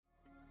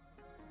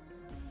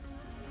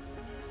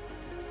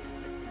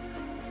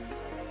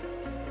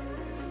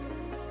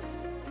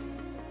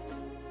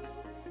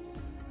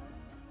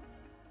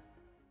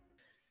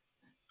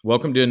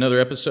Welcome to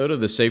another episode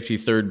of the Safety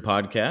Third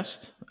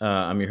podcast.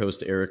 I'm your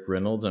host, Eric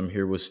Reynolds. I'm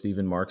here with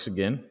Stephen Marks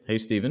again. Hey,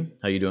 Stephen.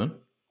 How you doing?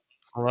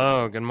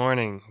 Hello, good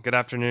morning. Good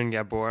afternoon,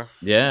 Gábor.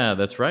 Yeah,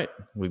 that's right.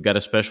 We've got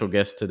a special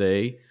guest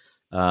today,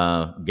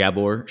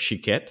 Gábor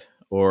Siket.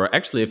 Or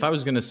actually, if I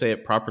was going to say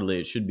it properly,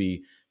 it should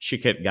be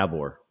Siket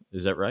Gábor.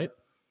 Is that right?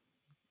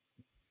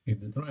 Is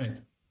that right?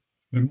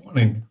 Good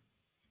morning.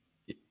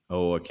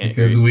 Oh, I can't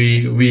Because hear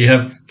you. we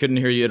have Couldn't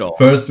hear you at all.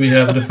 first we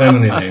have the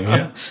family name,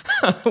 yeah.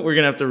 We're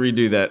going to have to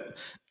redo that.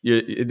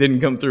 It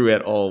didn't come through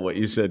at all what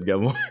you said,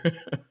 Gábor.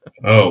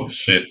 Oh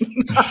shit!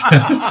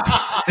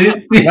 That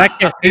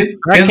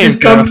Has this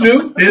come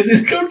true? Has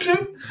this come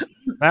true?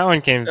 That one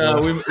came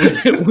through.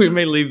 We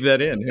may leave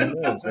that in. Who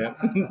knows, man?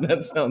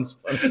 That sounds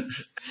funny.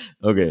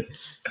 Okay,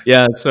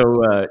 yeah.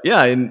 So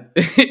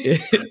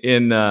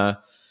in I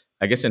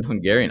guess in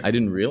Hungarian, I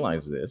didn't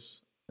realize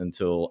this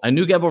until I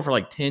knew Gábor for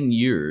like 10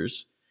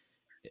 years,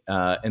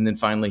 and then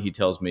finally he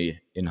tells me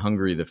in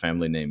Hungary the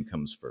family name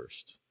comes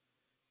first,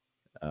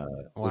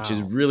 which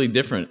is really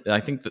different. I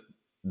think that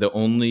the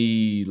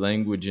only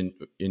language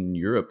in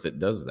Europe that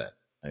does that.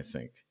 I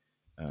think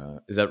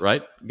is that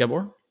right,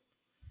 Gábor?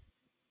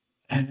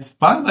 As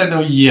far as I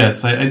know,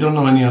 yes. I don't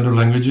know any other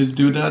languages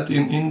do that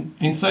in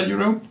inside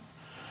Europe.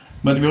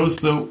 But we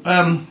also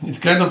it's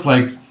kind of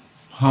like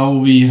how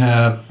we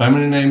have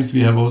family names. We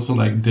have also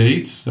like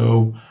dates.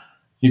 So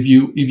if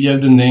you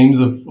have the names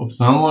of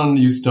someone,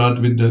 you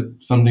start with the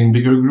something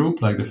bigger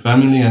group like the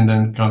family, and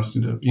then comes to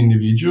the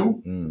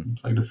individual,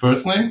 like the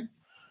first name.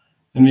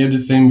 And we have the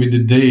same with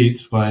the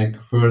dates.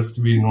 Like first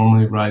we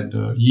normally write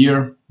the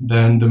year,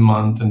 then the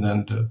month, and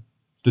then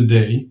the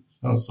day.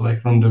 So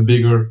like from the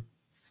bigger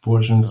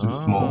portions to the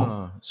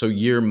smaller. So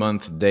year,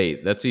 month,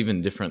 date. That's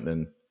even different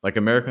than like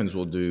Americans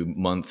will do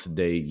month,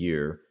 day,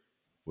 year,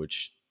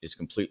 which is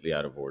completely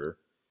out of order.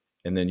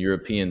 And then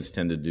Europeans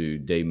tend to do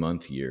day,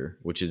 month, year,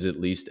 which is at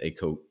least a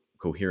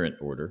coherent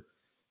order.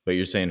 But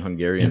you're saying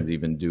Hungarians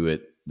even do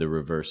it the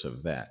reverse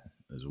of that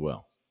as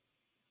well.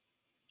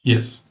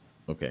 Yes.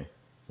 Okay.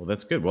 Well,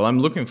 that's good. Well, I'm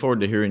looking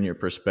forward to hearing your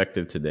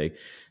perspective today.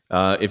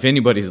 If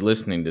anybody's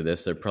listening to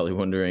this, they're probably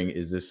wondering,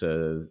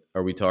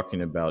 are we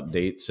talking about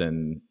dates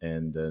and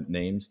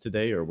names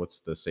today, or what's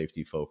the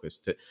safety focus?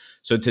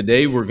 So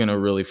today we're going to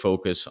really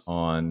focus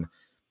on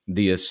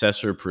the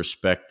assessor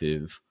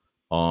perspective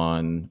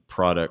on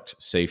product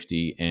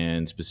safety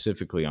and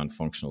specifically on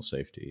functional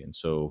safety. And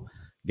so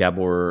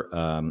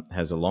Gábor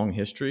has a long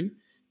history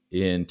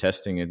in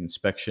testing,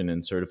 inspection,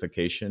 and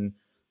certification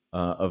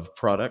of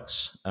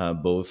products,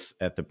 both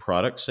at the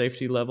product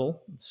safety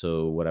level,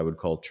 so what I would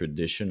call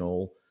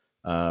traditional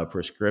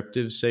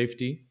prescriptive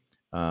safety.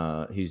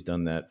 He's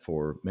done that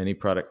for many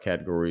product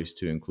categories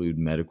to include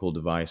medical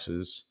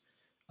devices.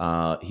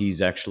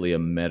 He's actually a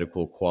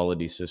medical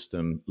quality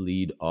system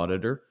lead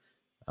auditor,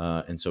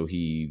 and so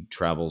he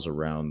travels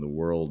around the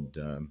world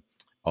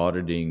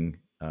auditing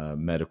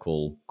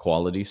medical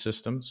quality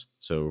systems,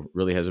 so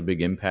really has a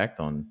big impact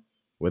on,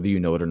 whether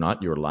you know it or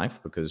not, your life,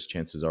 because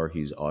chances are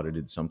he's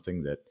audited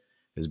something that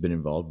has been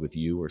involved with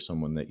you or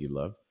someone that you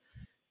love.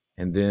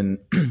 And then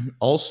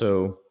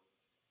also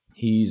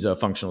he's a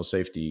functional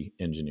safety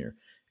engineer,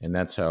 and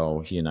that's how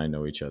he and I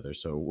know each other.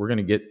 So we're going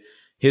to get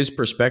his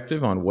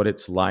perspective on what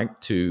it's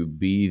like to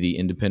be the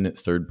independent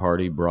third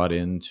party brought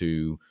in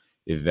to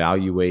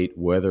evaluate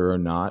whether or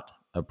not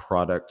a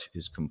product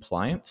is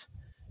compliant.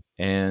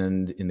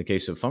 And in the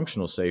case of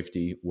functional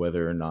safety,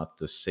 whether or not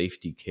the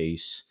safety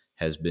case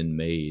has been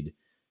made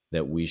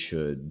that we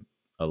should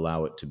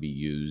allow it to be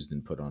used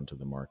and put onto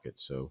the market.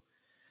 So,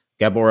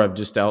 Gábor, I've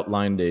just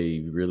outlined a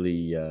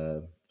really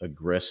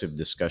aggressive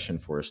discussion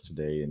for us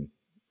today, and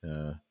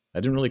I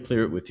didn't really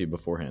clear it with you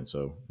beforehand.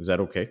 So, is that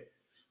okay?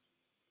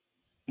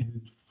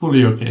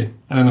 Fully okay.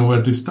 I don't know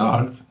where to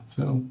start,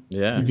 so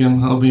yeah, you can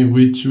help me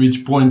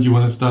which point you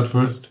want to start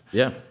first.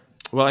 Yeah.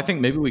 Well, I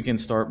think maybe we can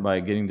start by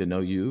getting to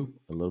know you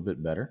a little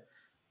bit better.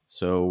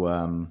 So,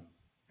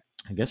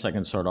 I guess I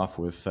can start off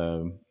with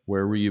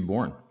where were you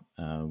born?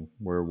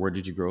 Where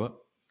did you grow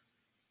up?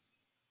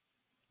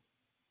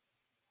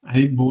 I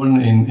was born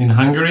in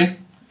Hungary,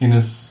 in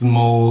a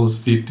small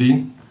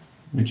city,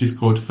 which is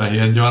called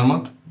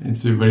Fehérgyarmat.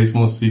 It's a very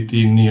small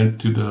city near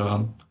to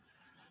the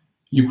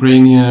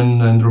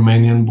Ukrainian and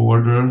Romanian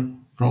border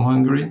from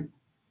Hungary.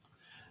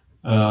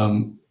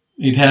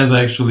 It has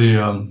actually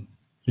a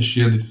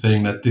shield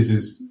saying that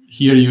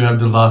here you have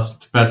the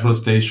last petrol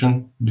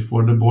station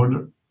before the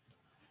border.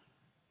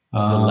 The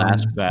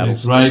last battle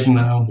station right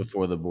now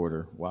before the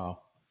border. Wow.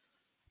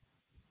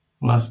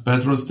 Last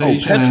petrol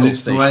station. Petrol and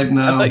station. Right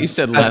now. I thought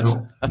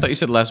you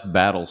said last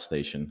battle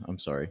station. I'm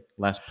sorry.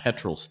 Last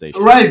petrol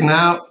station. Right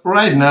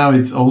now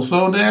it's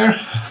also there.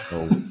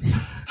 Oh.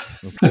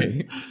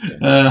 Okay.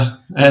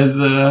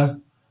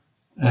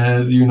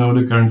 As you know,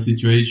 the current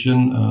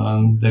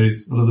situation, there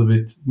is a little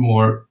bit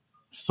more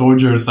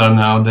soldiers are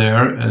now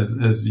there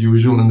as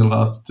usual in the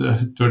last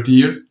 30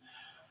 years.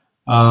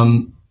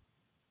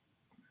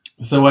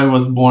 So I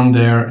was born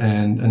there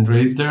and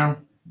raised there.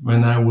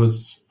 When I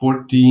was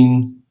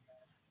 14,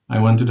 I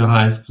went to the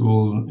high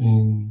school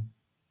in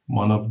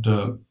one of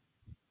the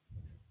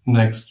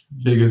next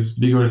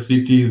bigger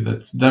cities.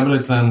 That's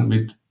Debrecen,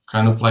 with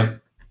kind of like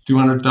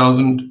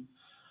 200,000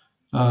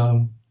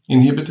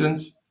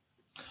 inhabitants.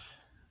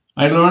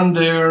 I learned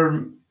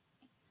there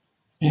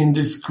in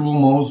this school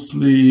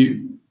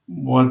mostly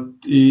what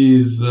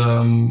is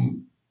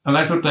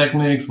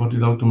electrotechnics, what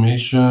is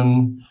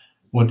automation,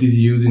 what is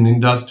used in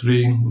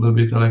industry, a little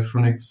bit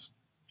electronics.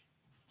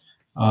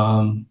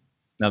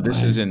 Now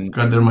this is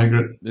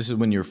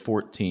when you're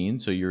 14,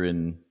 so you're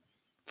in,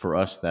 for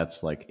us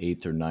that's like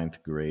 8th or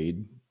 9th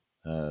grade,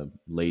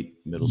 late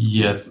middle school.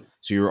 Yes.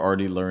 So you're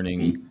already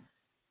learning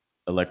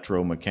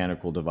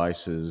electromechanical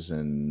devices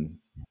and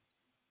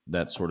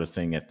that sort of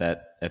thing at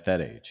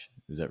that age.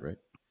 Is that right?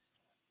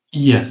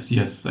 Yes.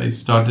 I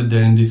started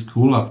there in this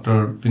school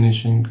after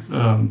finishing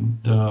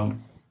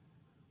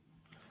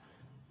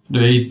the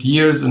 8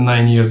 years and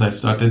 9 years. I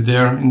started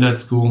there in that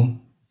school.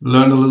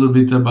 Learned a little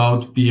bit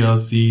about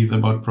PLCs,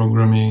 about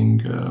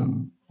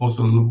programming,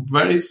 also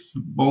very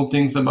small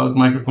things about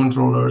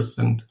microcontrollers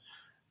and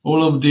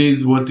all of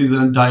these. What is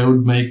a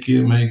diode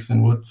makes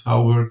and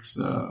how works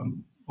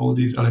all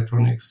these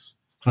electronics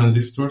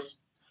transistors.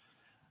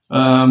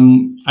 I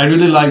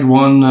really liked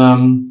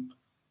one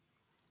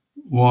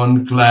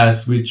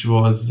class which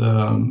was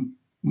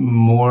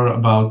more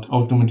about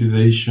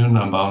automatization,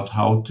 about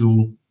how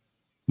to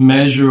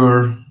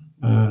measure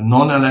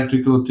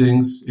non-electrical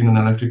things in an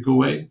electrical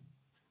way.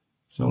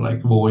 So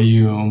like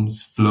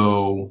volumes,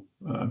 flow,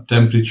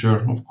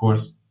 temperature, of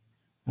course,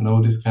 and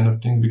all these kind of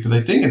things. Because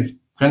I think it's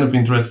kind of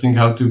interesting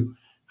how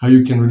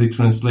you can really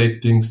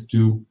translate things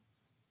to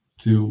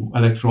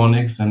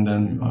electronics and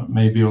then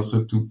maybe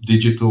also to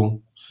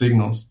digital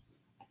signals.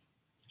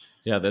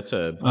 Yeah, that's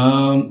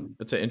an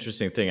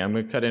interesting thing. I'm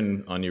going to cut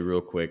in on you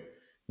real quick,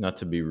 not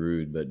to be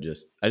rude, but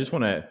I just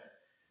want to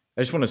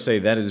say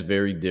that is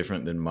very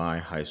different than my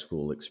high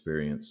school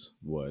experience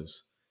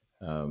was.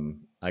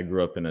 I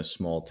grew up in a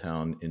small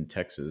town in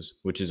Texas,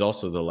 which is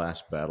also the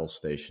last battle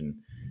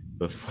station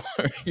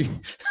before.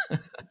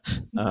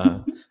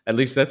 At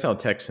least that's how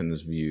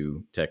Texans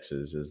view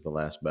Texas, as the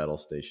last battle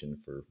station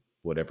for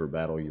whatever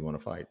battle you want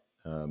to fight.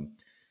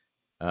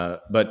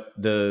 But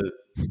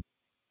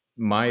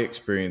my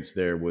experience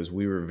there was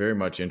we were very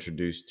much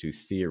introduced to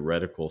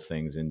theoretical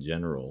things in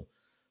general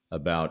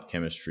about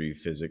chemistry,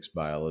 physics,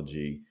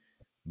 biology,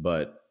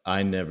 but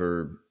I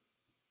never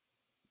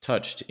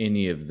touched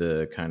any of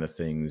the kind of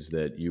things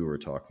that you were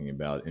talking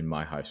about in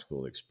my high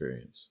school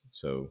experience.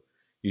 So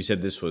you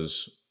said this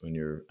was when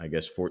you're, I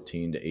guess,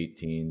 14 to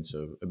 18.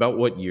 So about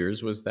what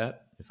years was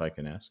that, if I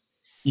can ask?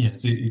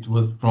 Yes, it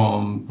was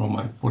from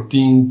like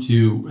 14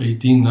 to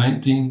 18,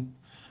 19.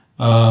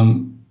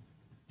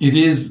 It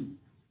is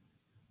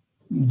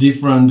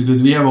different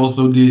because we have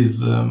also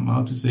this,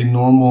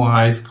 normal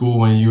high school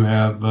when you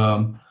have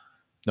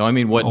no, I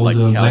mean what, all like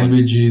the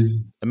languages.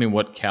 I mean,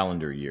 what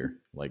calendar year?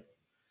 Like,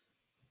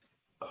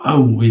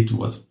 it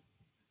was,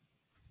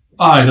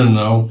 I don't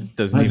know.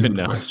 Doesn't That's even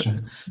a know.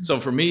 Question. So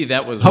for me,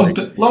 that was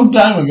long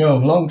time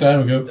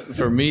ago.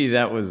 For me,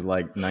 that was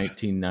like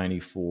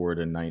 1994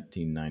 to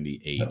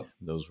 1998. No.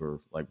 Those were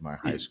like my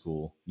high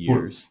school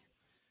years.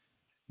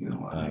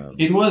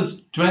 It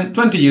was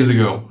 20 years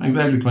ago.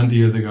 Exactly 20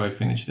 years ago, I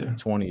finished there.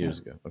 20 years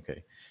ago.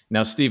 Okay.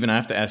 Now, Stephen, I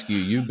have to ask you,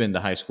 you've been to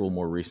high school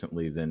more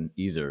recently than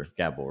either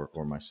Gábor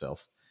or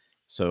myself.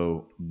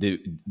 So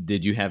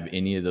did you have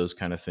any of those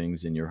kind of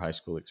things in your high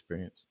school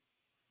experience?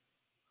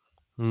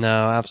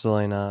 No,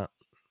 absolutely not.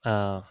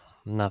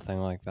 Nothing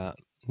like that.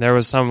 There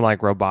was some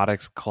like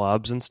robotics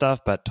clubs and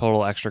stuff, but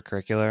total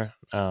extracurricular,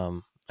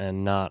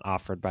 and not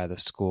offered by the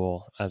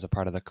school as a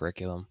part of the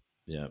curriculum.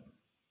 Yeah.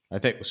 I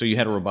think so. You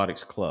had a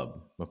robotics club.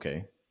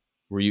 Okay.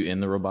 Were you in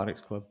the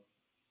robotics club?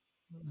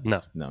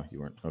 No, you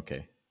weren't.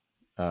 Okay.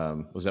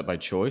 Was that by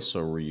choice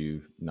or were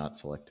you not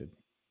selected?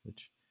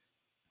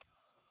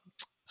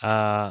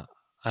 I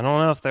don't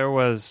know if there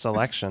was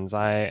selections.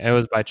 It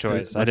was by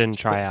choice. I didn't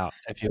try out,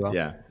 if you will.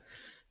 Yeah.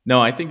 No,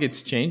 I think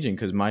it's changing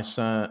because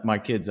my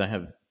kids, I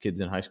have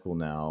kids in high school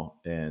now,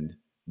 and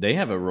they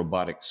have a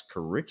robotics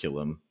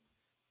curriculum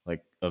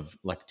of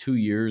 2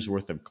 years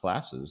worth of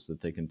classes that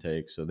they can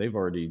take. So they've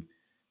already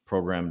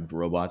programmed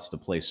robots to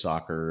play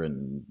soccer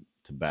and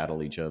to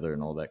battle each other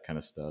and all that kind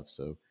of stuff.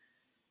 So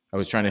I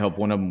was trying to help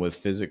one of them with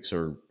physics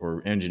or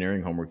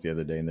engineering homework the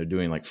other day, and they're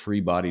doing like free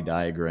body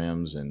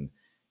diagrams and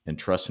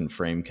truss and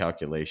frame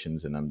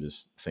calculations. And I'm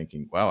just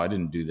thinking, wow, I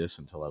didn't do this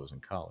until I was in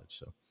college.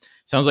 So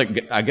sounds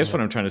like, I guess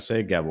what I'm trying to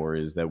say, Gábor,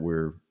 is that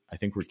I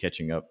think we're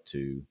catching up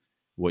to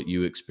what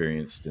you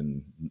experienced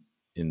in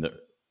the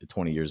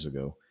 20 years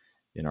ago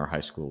in our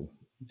high school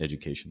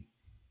education.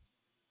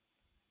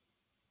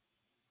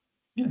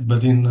 Yes,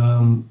 but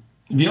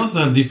we also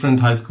have different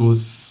high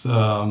schools,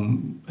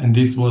 and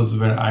this was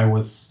where I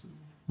was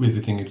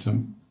visiting. It's a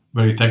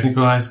very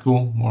technical high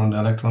school, more on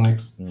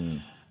electronics.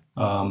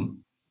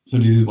 So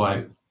this is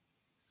why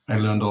I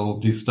learned all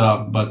of this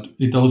stuff. But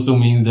it also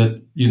means that,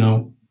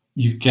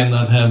 you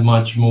cannot have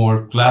much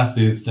more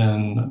classes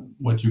than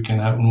what you can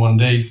have in one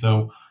day.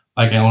 So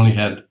like I only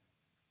had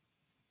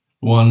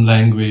one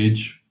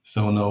language,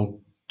 so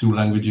no two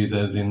languages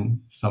as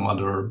in some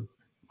other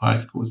high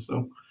schools.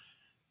 So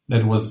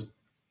that was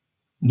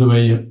the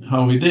way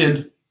how we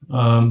did.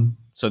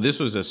 So this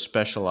was a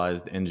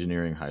specialized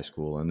engineering high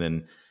school, and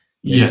then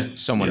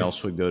someone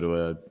else would go to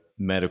a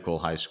medical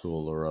high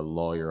school or a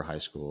lawyer high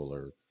school,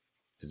 or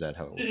is that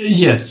how?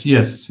 Yes.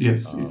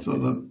 It's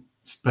a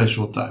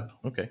special type.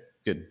 Okay,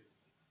 good.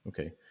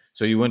 Okay,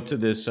 so you went to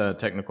this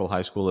technical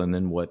high school, and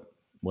then what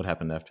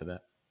happened after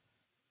that?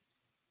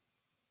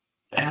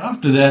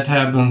 After that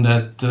happened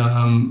that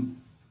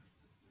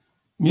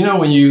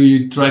when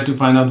you try to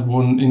find out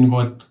in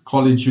what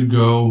college you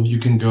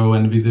can go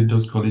and visit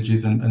those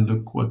colleges and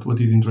look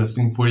what is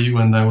interesting for you.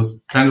 And I was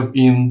kind of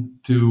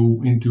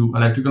into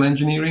electrical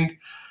engineering,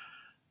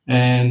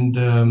 and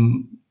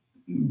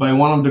by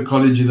one of the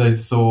colleges I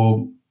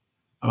saw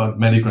about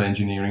medical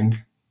engineering,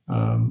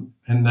 and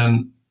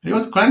then it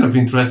was kind of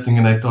interesting.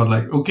 And I thought,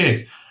 like,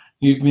 okay,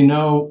 if we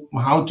know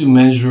how to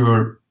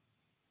measure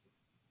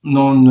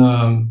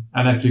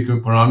non-electrical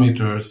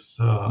parameters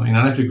in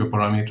electrical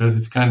parameters,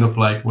 it's kind of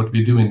like what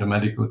we do in the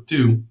medical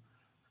too,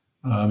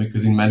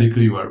 because in medical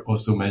you are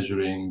also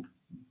measuring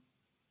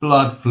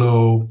blood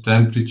flow,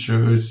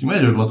 temperatures. You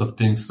measure a lot of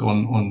things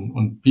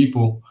on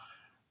people.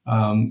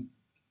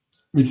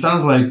 It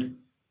sounds like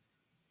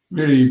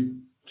very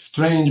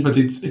strange, but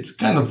it's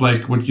kind of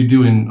like what you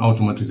do in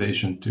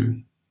automatization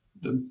too.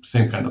 The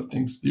same kind of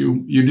things.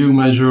 You do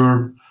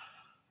measure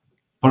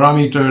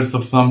parameters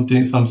of some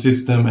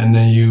system, and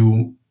then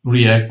you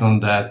react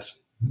on that.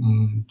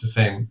 The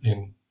same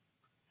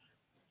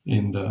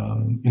in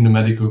the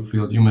medical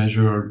field. You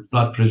measure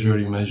blood pressure,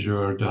 you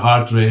measure the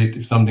heart rate.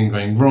 If something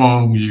going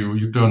wrong,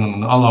 you turn on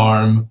an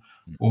alarm,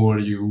 or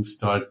you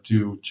start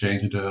to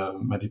change the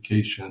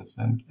medications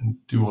and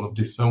do all of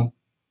this. So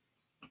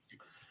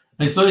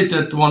I saw it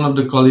at one of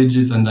the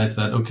colleges, and I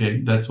said,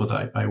 okay, that's what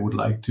I would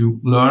like to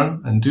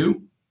learn and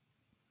do.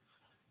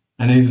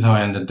 And this is how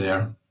I ended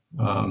there.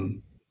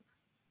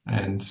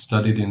 And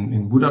studied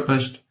in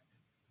Budapest.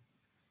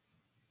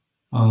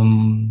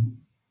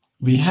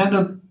 We had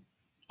an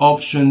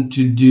option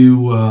to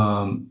do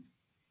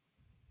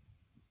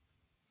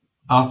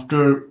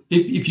after,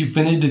 if you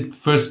finish the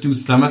first 2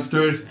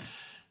 semesters,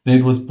 then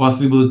it was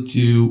possible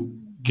to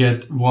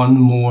get one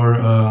more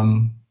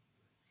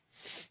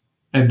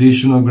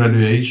additional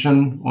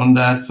graduation on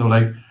that. So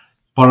like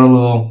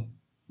parallel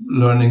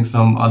learning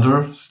some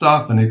other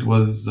stuff, and it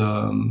was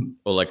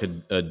like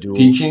a dual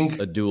teaching,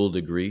 a dual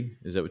degree.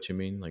 Is that what you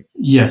mean? Like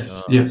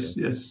yes.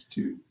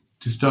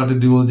 To start a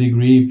dual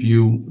degree, if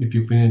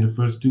you finish the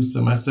first 2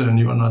 semesters and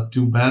you are not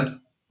too bad,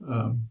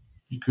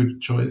 you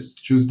could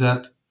choose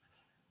that.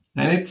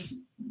 And it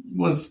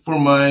was,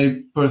 from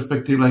my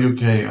perspective, like,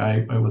 okay,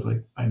 I was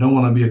like, I don't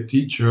want to be a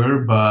teacher,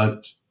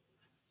 but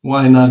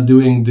why not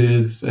doing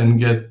this and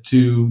get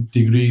 2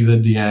 degrees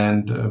at the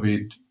end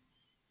with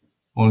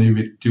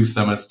 2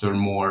 semesters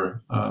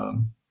more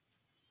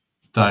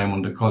time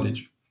on the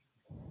college.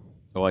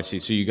 Oh, I see.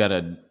 So you got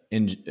an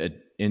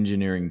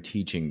engineering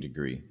teaching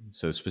degree.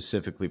 So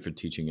specifically for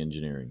teaching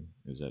engineering.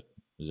 Is that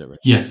right?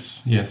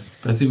 Yes.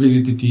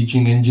 Specifically to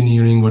teaching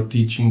engineering or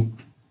teaching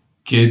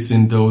kids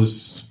in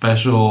those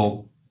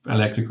special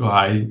electrical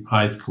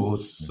high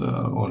schools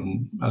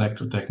on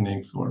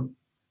electrotechnics or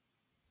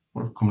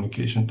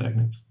communication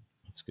techniques.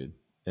 That's good.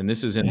 And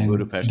this is in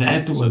Budapest.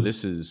 So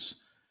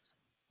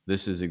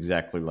this is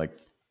exactly like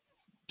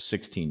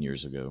 16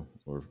 years ago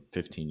or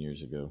 15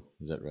 years ago.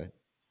 Is that right?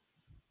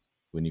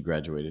 When you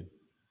graduated?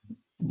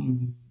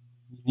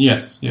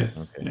 Yes.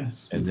 Okay.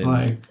 Yes. And it's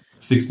like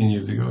 16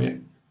 years ago, yeah.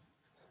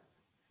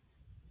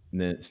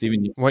 And then,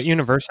 Stephen, what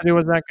university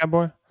was that,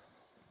 Gábor?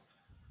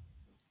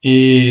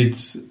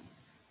 It's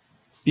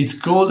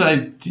called,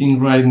 I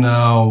think right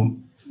now,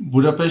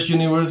 Budapest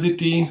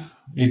University.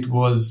 It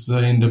was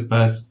in the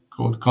past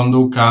called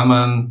Kandó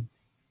Kálmán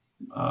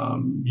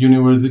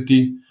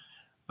University.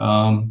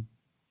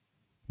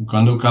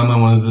 Kandó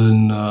Kálmán was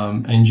an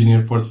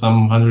engineer for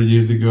some 100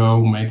 years ago,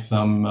 made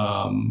some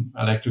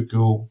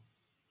electrical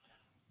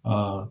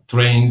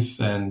trains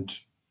and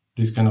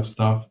this kind of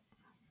stuff.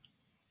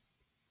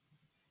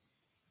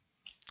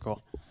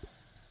 Cool.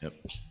 Yep.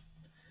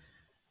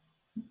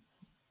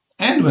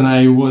 And when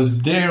I was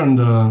there on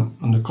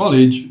the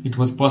college, it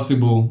was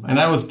possible, and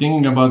I was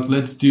thinking about,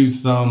 let's do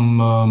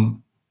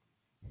some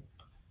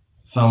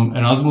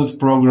Erasmus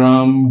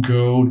program,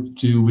 go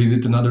to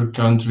visit another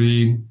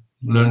country,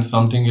 learn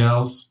something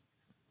else.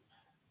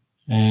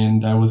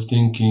 And I was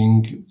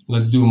thinking,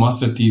 let's do a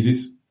master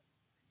thesis,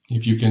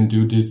 if you can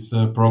do this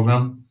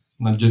program,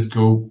 not just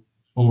go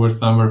over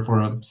somewhere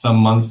for some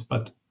months,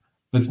 but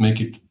let's make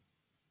it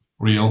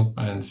real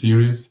and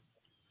serious.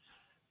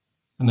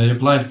 And I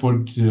applied for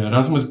the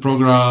Erasmus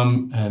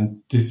program,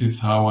 and this is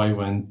how I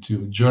went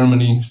to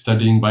Germany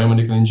studying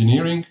biomedical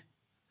engineering.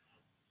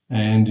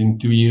 And in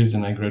 2 years,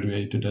 then I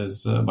graduated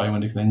as a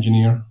biomedical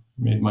engineer,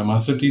 made my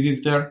master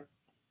thesis there.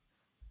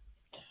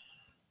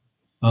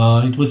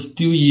 It was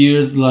 2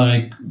 years,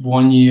 like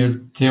 1 year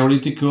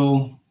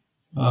theoretical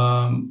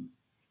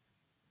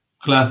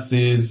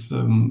classes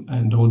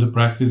and all the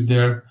praxis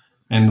there,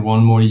 and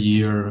one more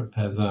year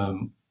as a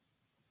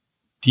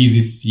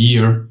thesis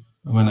year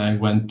when I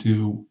went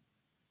to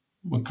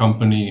a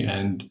company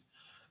and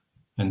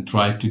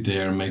tried to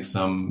there make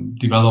some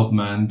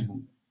development,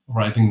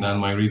 writing down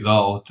my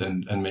result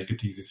and make a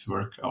thesis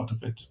work out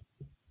of it.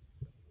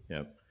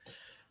 Yep.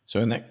 So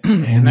in that,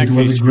 and it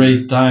was a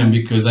great time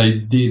because I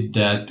did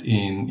that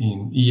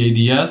in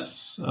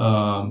EADS,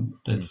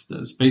 that's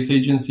the space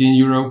agency in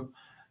Europe,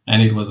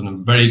 and it was in a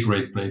very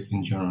great place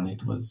in Germany.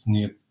 It was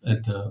near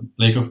at the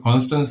Lake of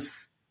Constance,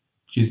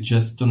 which is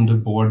just on the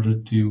border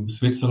to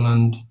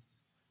Switzerland.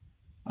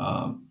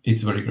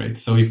 It's very great.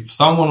 So if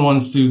someone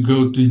wants to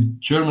go to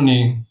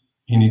Germany,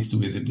 he needs to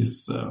visit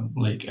this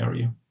lake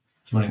area.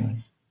 It's very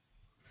nice.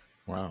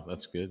 Wow,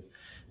 that's good.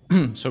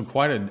 So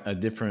quite a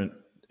different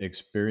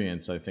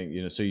experience, I think.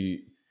 So you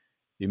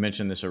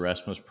mentioned this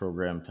Erasmus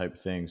program type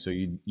thing. So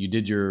you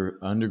did your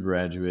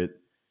undergraduate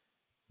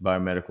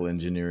biomedical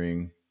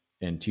engineering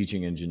and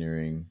teaching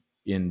engineering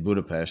in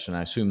Budapest, and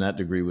I assume that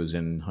degree was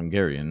in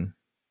Hungarian,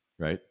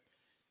 right?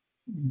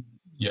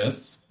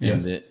 Yes.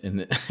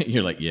 And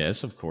you're like,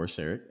 yes, of course,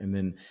 Eric. And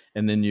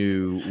then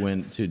you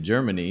went to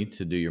Germany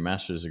to do your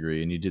master's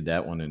degree, and you did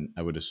that one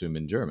I would assume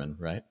in German,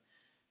 right?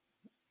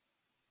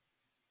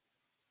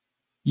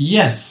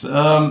 Yes,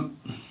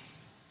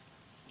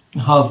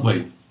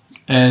 halfway,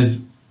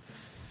 as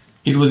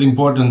it was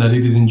important that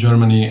it is in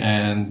Germany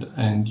and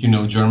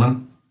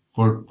German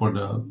for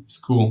the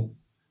school,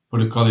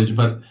 for the college.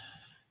 But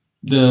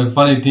the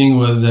funny thing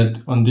was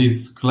that on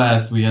this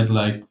class we had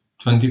like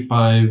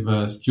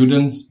 25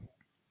 students,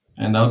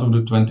 and out of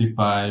the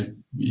 25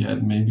 we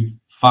had maybe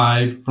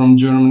 5 from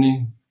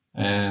Germany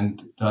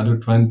and the other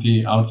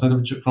 20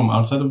 from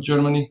outside of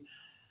Germany.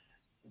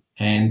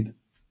 And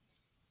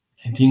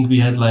I think we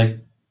had like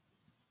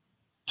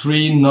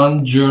 3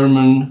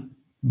 non-German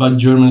but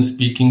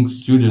German-speaking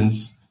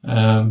students.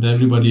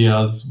 Everybody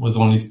else was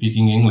only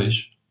speaking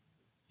English,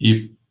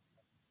 if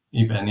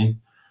any.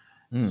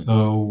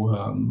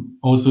 So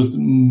also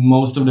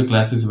most of the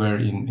classes were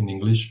in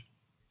English.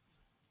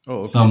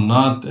 Oh, okay. Some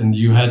not, and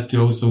you had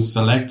to also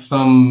select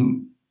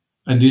some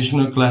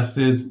additional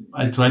classes.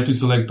 I tried to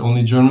select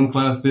only German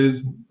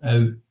classes,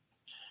 as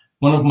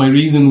one of my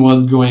reasons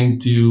was going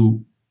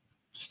to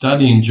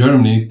study in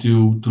Germany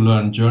to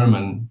learn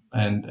German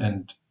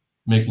and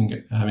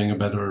having a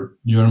better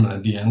German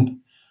at the end.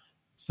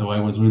 So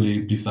I was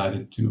really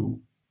decided to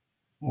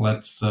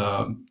let's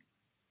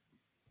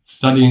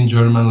study in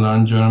German,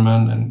 learn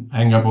German, and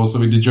hang up also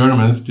with the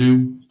Germans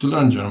to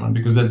learn German,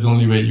 because that's the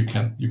only way you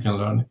can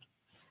learn it.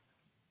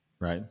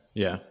 Right.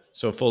 Yeah.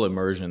 So full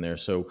immersion there.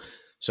 So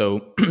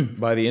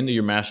by the end of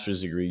your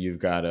master's degree, you've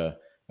got a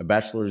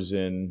bachelor's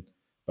in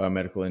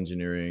biomedical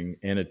engineering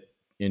and a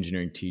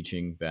engineering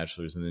teaching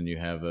bachelor's, and then you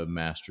have a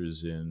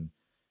master's in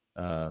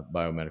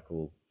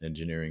biomedical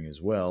engineering as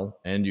well,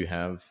 and you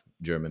have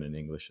German and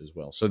English as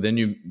well. So then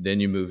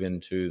you move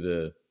into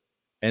the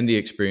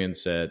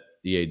experience at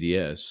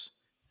EADS,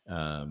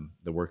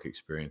 the work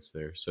experience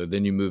there. So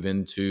then you move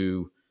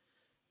into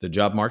the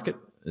job market.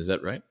 Is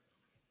that right?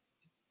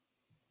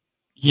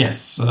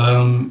 Yes,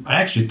 I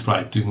actually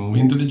tried to move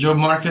into the job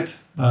market.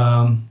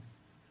 When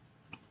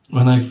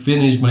I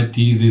finished my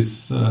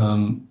thesis,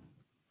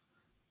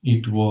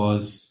 it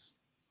was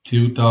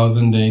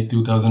 2008,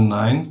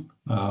 2009,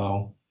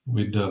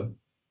 with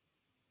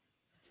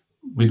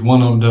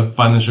one of the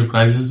financial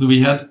crises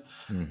we had.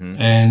 Mm-hmm.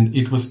 And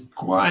it was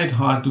quite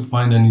hard to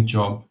find any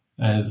job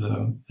as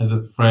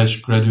a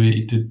fresh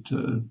graduated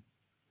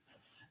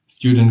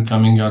student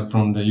coming out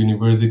from the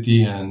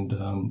university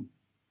and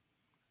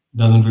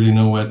doesn't really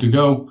know where to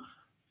go.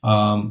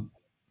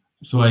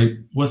 So I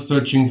was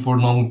searching for a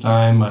long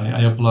time.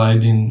 I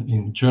applied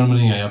in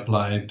Germany. I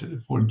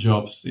applied for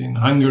jobs in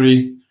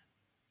Hungary.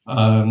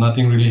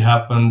 Nothing really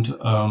happened.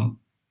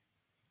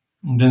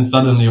 Then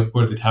suddenly, of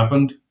course, it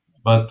happened.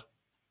 But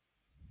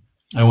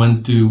I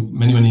went to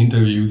many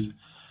interviews,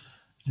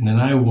 and then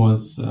I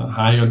was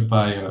hired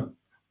by a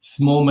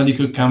small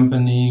medical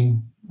company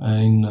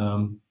in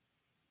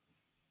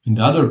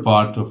the other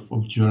part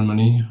of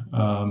Germany,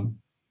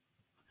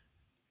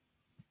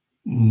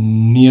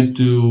 near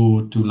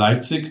to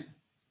Leipzig,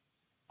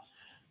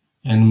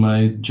 and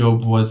my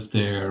job was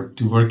there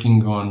to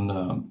working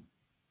on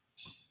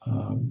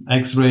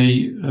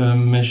X-ray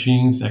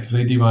machines,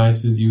 X-ray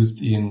devices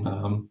used in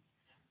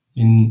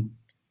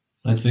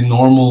let's say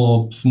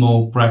normal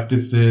small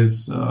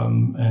practices,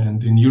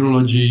 and in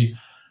urology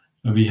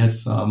we had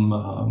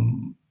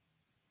some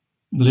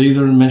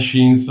laser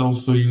machines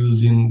also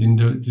used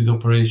in this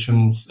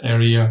operations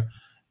area,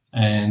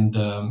 and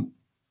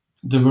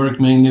the work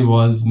mainly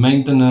was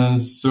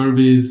maintenance,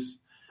 service,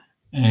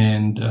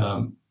 and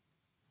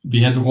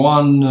we had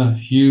one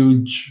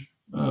huge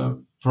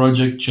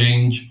project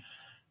change.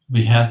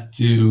 We had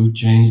to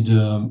change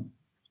the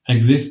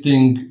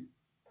existing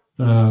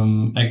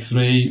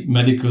X-ray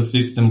medical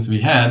systems we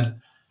had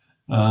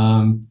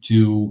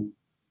to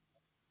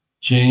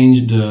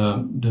change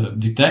the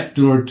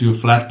detector to a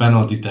flat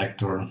panel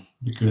detector,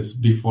 because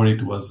before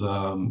it was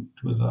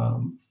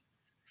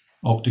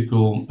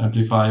optical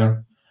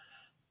amplifier.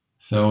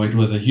 So it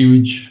was a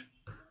huge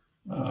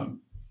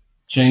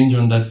change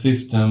on that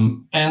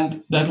system,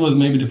 and that was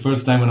maybe the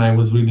first time when I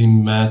was really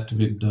met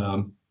with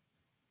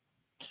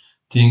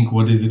think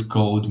what is it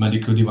called,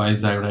 medical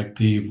device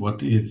directive,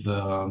 what is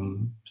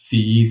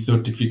CE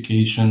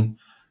certification,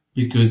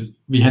 because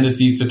we had a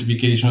CE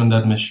certification on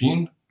that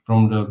machine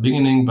from the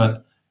beginning,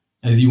 but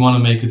as you want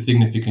to make a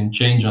significant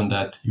change on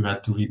that, you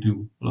had to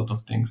redo a lot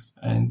of things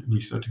and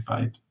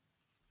recertify it.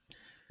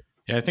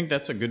 Yeah, I think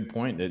that's a good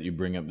point that you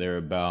bring up there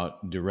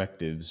about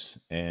directives.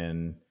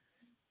 And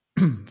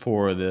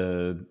for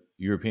the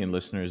European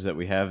listeners that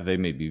we have, they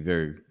may be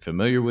very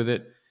familiar with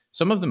it.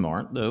 Some of them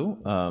aren't, though.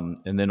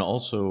 And then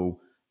also,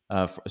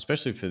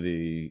 especially for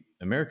the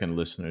American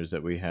listeners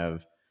that we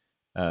have,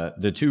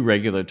 the two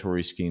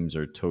regulatory schemes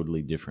are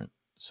totally different.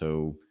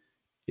 So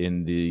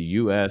in the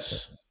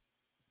US,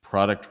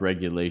 product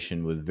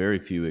regulation, with very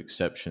few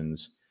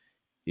exceptions,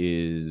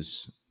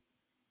 is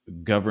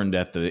governed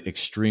at the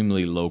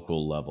extremely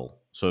local level.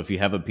 So if you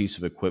have a piece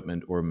of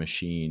equipment or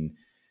machine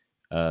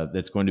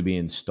that's going to be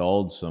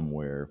installed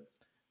somewhere,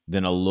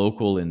 then a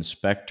local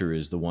inspector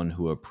is the one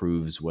who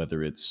approves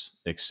whether it's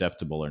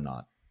acceptable or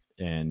not.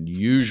 And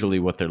usually,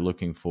 what they're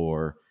looking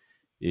for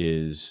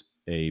is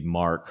a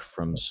mark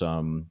from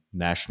some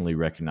nationally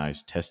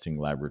recognized testing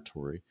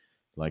laboratory,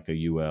 like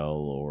a UL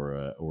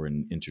or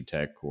an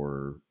Intertech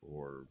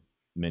or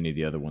many of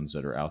the other ones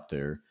that are out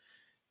there.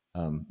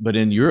 But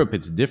in Europe,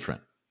 it's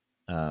different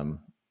um,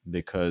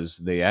 because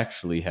they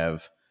actually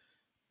have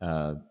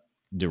uh,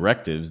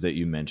 directives that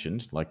you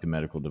mentioned, like the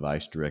medical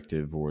device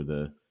directive or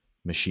the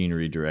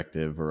machinery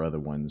directive or other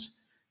ones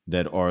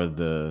that are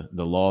the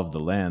law of the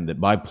land, that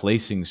by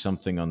placing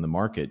something on the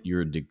market,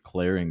 you're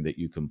declaring that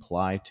you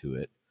comply to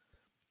it.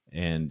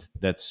 And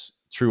that's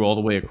true all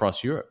the way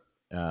across Europe.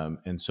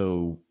 And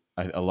so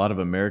a lot of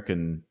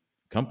American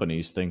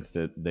companies think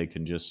that they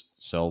can just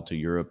sell to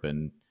Europe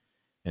and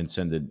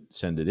send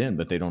it in,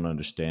 but they don't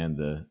understand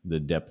the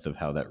depth of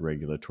how that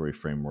regulatory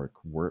framework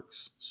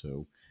works.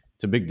 So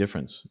it's a big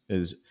difference.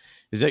 Is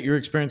that your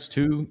experience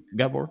too,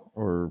 Gabor,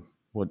 or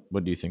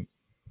what do you think?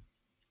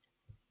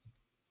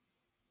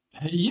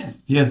 Yes,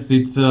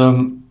 it's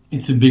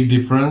a big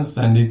difference,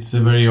 and it's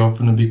a very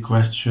often a big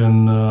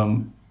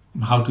question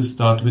how to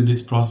start with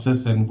this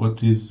process and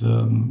what is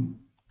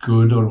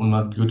good or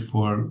not good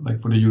for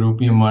for the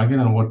European market,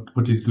 and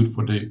what is good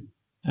for the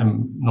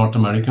North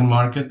American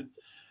market.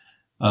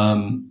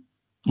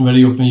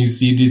 Very often you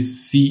see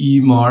this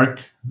CE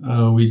mark,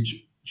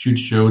 which should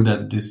show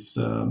that this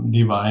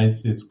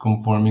device is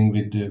conforming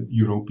with the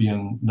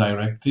European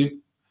directive.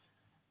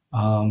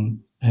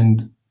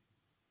 And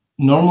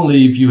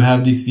normally, if you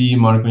have the CE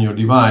mark on your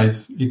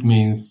device, it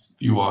means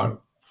you are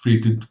free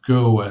to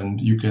go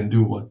and you can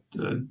do what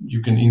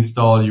you can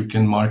install, you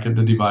can market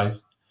the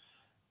device.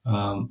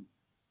 And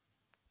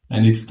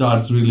it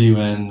starts really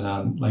when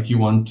you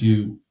want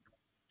to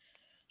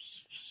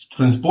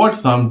transport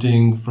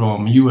something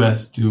from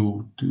US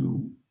to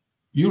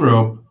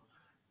Europe,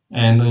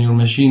 and on your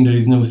machine there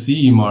is no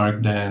CE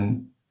mark,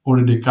 then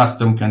already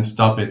custom can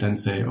stop it and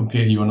say,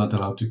 okay, you are not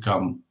allowed to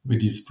come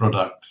with this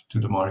product to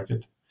the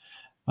market.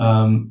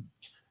 And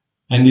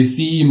the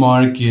CE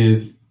mark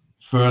is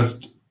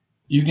first,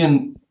 you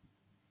can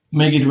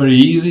make it very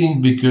easy,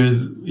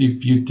 because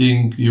if you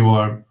think you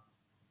are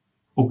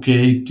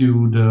okay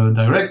to the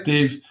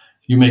directives,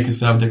 you make a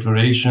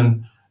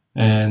self-declaration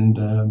and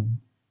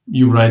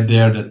you write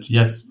there that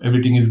yes,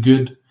 everything is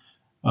good.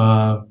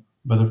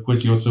 But of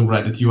course, you also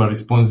write that you are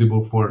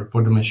responsible for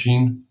the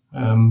machine.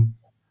 And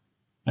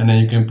then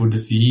you can put the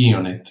CE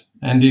on it.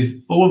 And this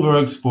all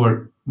works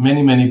for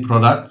many, many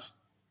products.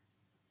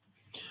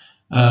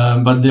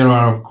 But there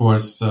are, of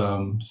course,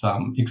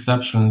 some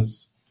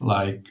exceptions,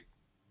 like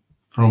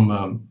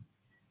from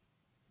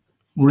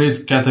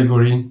risk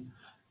category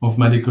of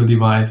medical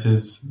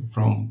devices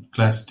from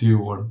class 2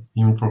 or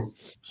even for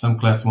some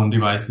class 1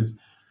 devices.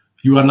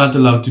 You are not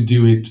allowed to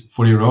do it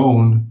for your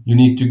own. You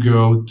need to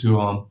go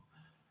to a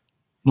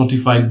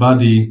notified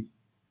body,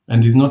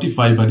 and this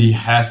notified body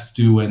has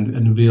to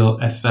and will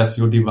assess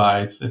your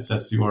device,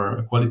 assess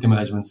your quality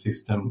management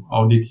system,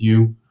 audit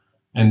you,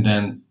 and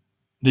then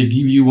they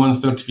give you one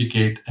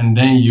certificate, and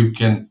then you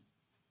can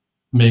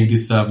make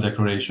this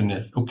self-declaration.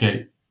 Yes,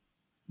 okay,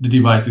 the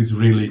device is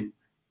really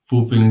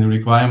fulfilling the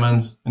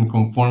requirements and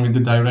conform with the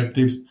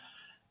directives,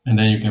 and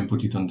then you can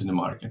put it onto the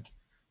market.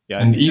 Yeah,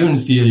 and even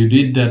still, you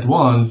did that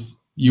once,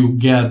 you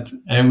get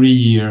every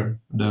year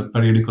the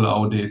periodical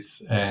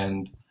audits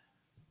and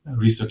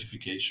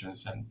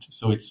recertifications, and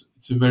so it's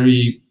a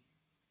very,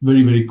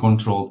 very, very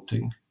controlled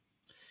thing.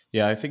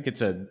 Yeah, I think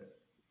I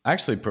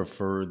actually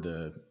prefer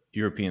the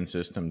European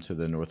system to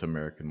the North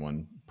American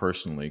one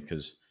personally,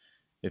 because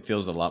it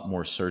feels a lot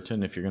more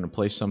certain if you're going to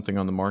place something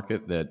on the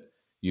market that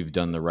you've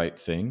done the right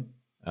thing.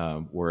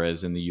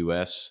 Whereas in the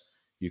US,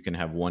 you can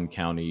have one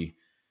county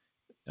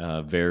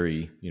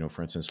vary.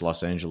 For instance,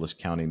 Los Angeles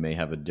County may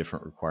have a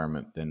different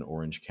requirement than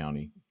Orange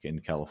County in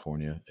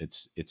California.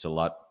 It's a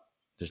lot.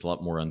 There's a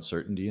lot more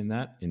uncertainty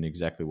in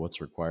exactly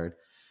what's required.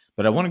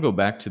 But I want to go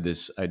back to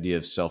this idea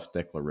of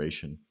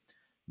self-declaration,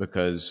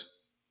 because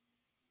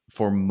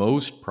for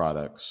most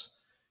products,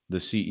 the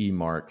CE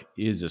mark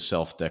is a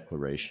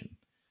self-declaration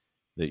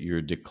that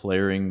you're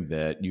declaring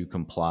that you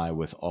comply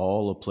with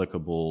all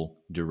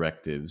applicable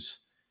directives,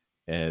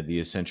 the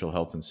essential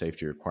health and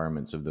safety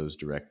requirements of those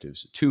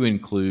directives, to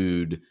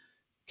include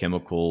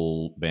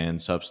chemical banned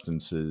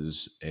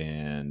substances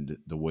and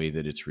the way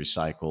that it's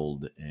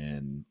recycled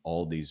and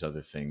all these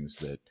other things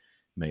that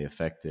may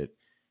affect it.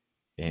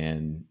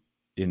 And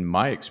in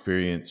my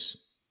experience,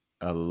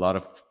 a lot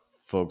of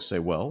folks say,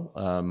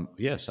 well,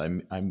 yes, I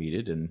meet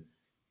it,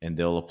 and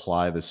they'll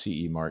apply the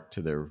CE mark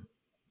to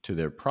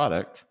their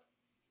product,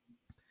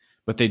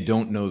 but they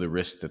don't know the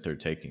risk that they're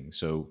taking.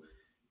 So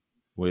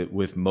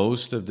with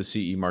most of the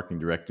CE marking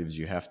directives,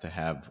 you have to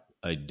have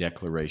a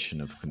declaration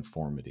of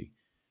conformity.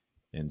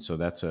 And so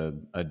that's a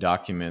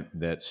document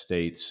that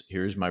states,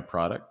 here's my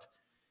product,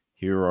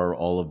 here are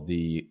all of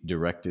the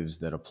directives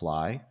that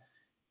apply,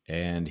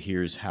 and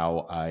here's how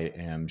I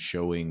am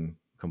showing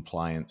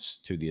compliance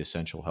to the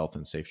essential health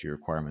and safety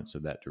requirements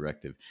of that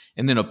directive.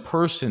 And then a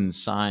person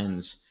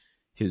signs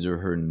his or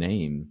her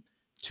name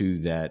to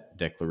that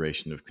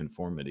declaration of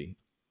conformity.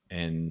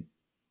 And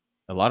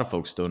a lot of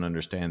folks don't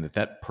understand that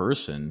that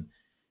person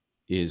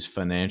is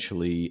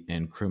financially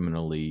and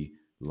criminally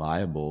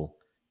liable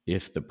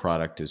if the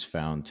product is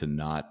found to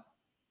not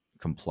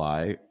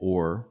comply,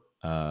 or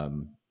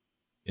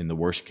in the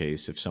worst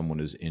case, if someone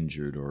is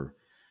injured or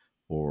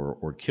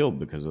killed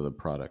because of the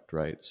product,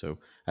 right? So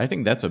I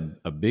think that's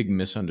a big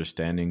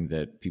misunderstanding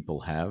that people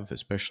have,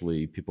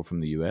 especially people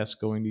from the U.S.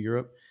 going to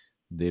Europe.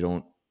 They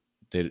don't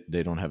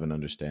have an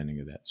understanding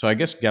of that. So I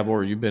guess,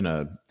 Gabor, you've been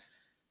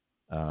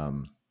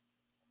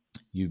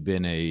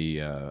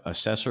a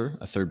assessor,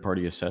 a third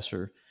party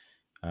assessor,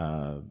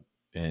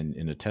 and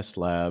in a test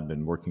lab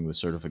and working with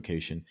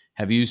certification.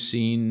 Have you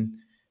seen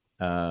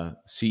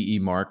CE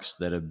marks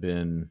that have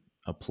been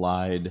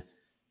applied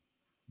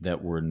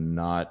that were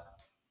not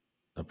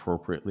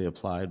appropriately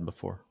applied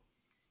before?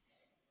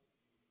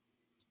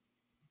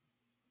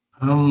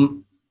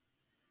 No.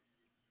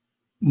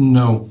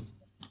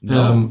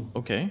 No.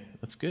 Okay,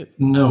 that's good.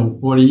 No,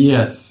 or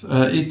yes.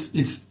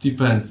 It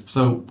depends.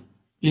 So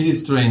it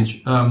is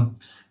strange.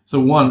 So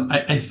one,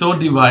 I saw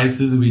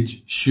devices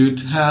which should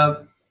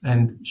have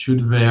and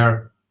should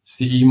wear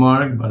CE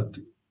mark, but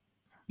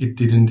it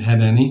didn't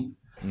had any.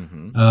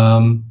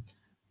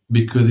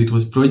 Because it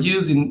was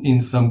produced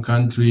in some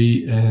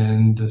country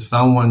and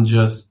someone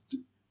just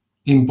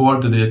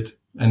imported it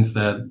and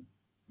said,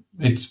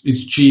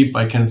 it's cheap,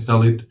 I can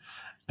sell it.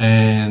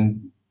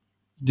 And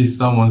this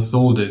someone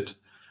sold it.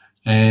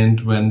 And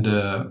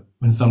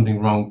when something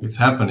wrong is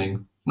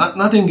happening,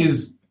 nothing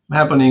is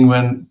happening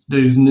when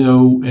there is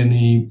no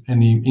any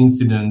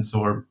incidents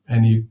or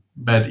any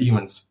bad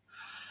events.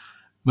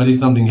 But if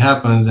something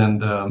happens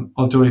and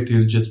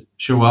authorities just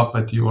show up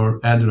at your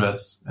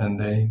address and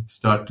they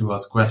start to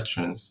ask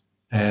questions,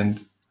 and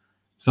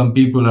some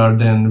people are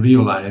then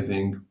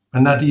realizing,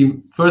 and that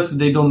first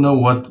they don't know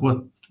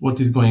what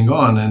is going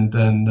on, and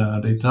then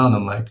they tell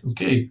them like,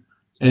 okay,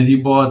 as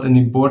you bought and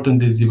imported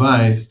this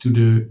device to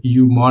the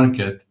EU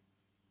market,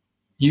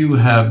 you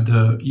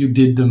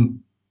did the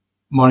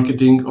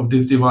marketing of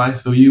this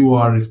device, so you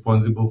are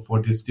responsible for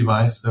this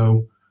device.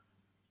 So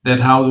that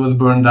house was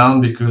burned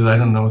down because, I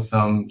don't know,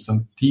 some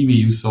TV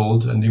you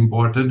sold and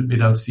imported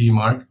without CE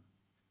mark.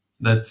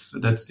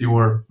 That's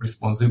your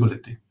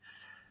responsibility.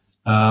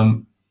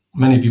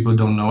 Many people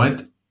don't know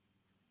it,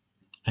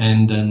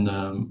 and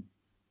then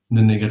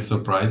they get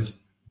surprised,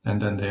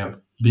 and then they have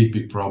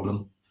big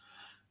problem.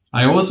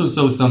 I also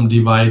saw some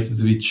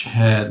devices which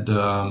had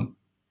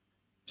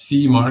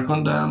CE mark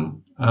on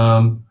them,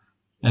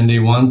 and they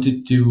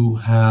wanted to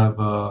have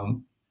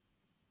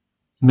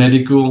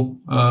medical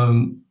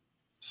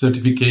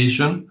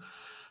certification,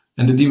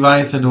 and the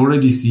device had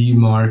already CE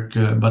mark,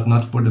 but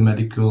not for the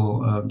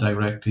medical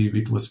directive.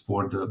 It was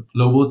for the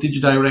low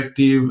voltage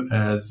directive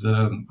as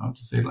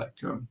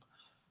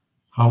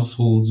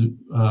household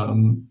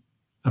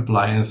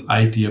appliance,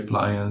 IT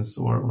appliance,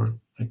 or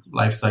like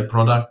lifestyle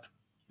product.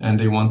 And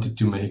they wanted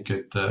to make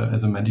it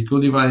as a medical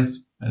device,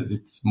 as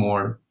it's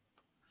more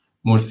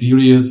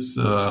serious,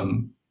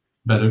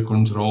 better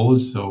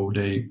controlled. So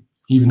they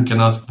even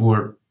can ask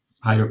for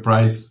higher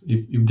price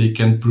if they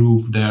can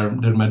prove their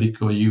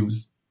medical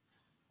use.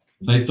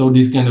 So I saw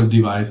these kind of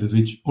devices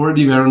which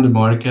already were on the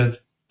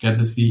market, had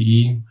the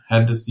CE,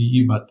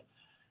 but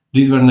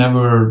these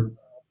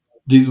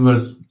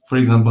was, for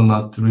example,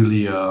 not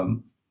really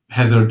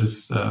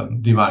hazardous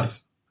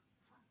device.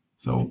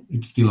 So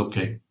it's still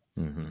okay.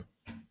 Mm-hmm.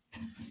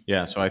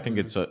 Yeah, so I think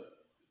it's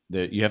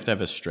that you have to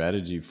have a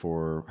strategy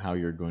for how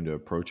you're going to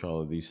approach all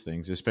of these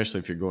things, especially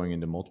if you're going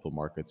into multiple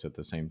markets at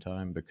the same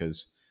time,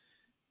 because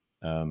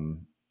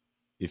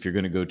if you're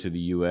going to go to the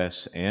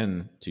US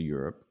and to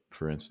Europe,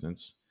 for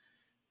instance,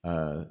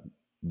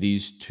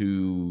 these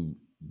two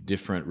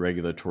different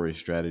regulatory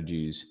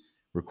strategies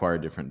require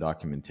different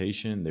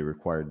documentation. They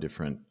require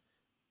different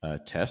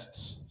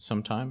tests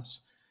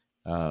sometimes,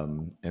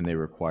 and they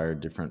require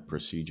different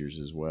procedures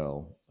as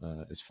well,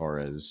 as far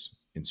as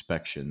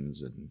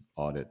inspections and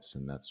audits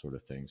and that sort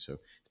of thing. So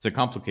it's a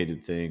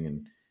complicated thing,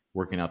 and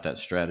working out that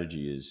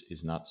strategy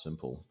is not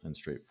simple and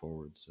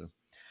straightforward. So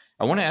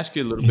I want to ask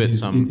you a little bit.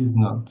 It is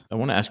not. I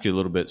want to ask you a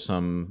little bit,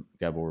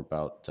 Gábor,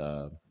 about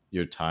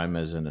your time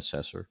as an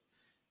assessor.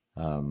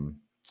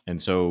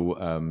 And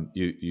so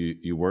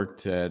you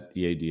worked at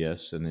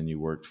EADS, and then you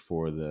worked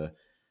for the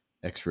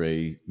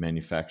X-ray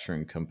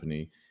manufacturing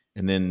company.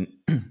 And then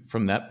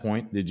from that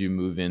point, did you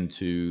move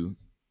into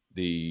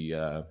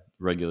the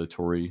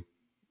regulatory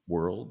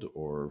world,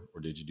 or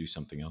did you do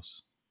something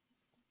else?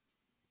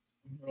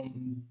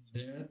 From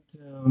that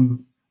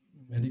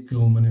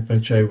medical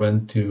manufacturer, I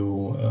went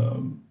to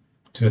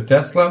a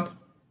test lab,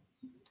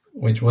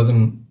 which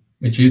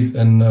is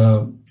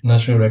a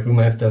national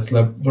recognized test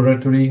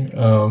laboratory.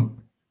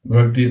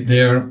 Worked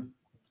there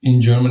in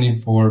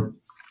Germany for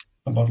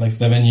about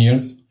 7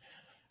 years.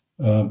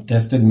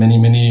 Tested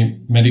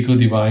many medical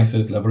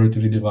devices,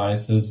 laboratory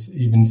devices,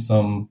 even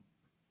some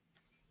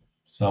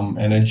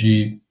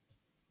energy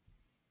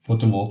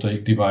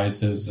photovoltaic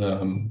devices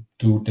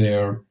to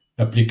their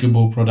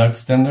applicable product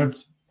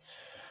standards.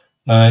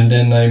 And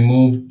then I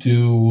moved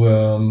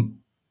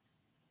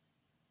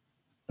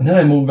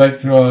back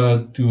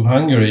to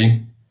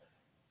Hungary.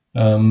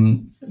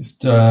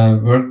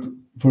 Worked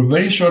for a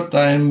very short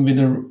time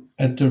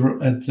at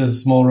a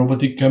small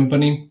robotic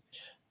company.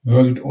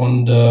 Worked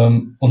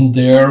on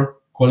their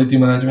quality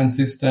management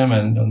system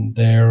and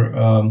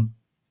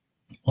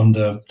on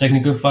the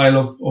technical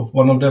file of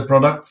one of their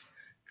products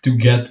to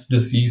get the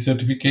CE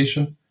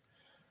certification.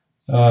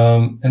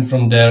 And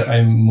from there,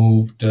 I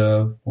moved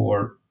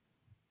for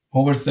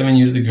over 7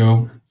 years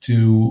ago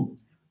to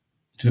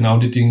an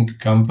auditing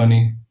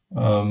company.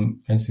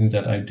 And since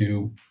that, I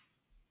do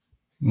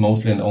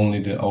mostly and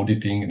only the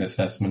auditing and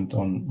assessment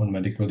on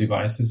medical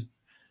devices.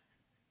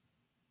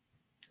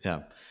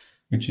 Yeah.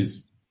 Which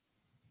is.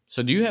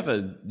 So do you have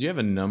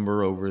a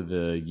number over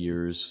the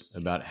years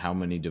about how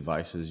many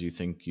devices you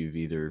think you've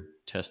either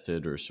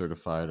tested or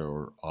certified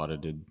or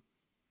audited?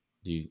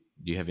 Do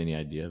you have any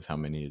idea of how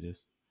many it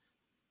is?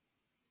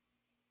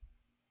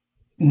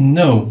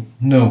 No,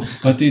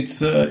 but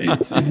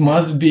it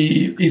must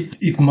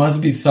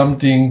be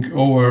something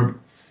over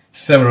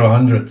several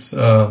hundreds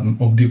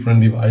of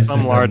different devices.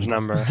 Some large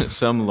number.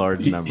 Some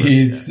large number.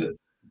 It's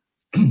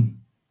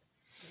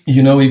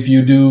if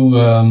you do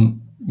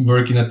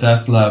work in a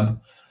test lab,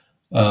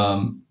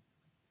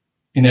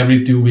 in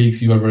every 2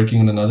 weeks you are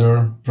working on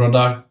another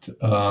product,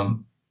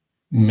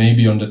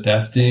 maybe on the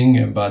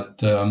testing,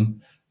 but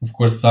of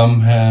course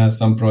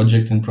some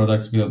projects and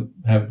products will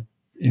have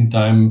in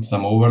time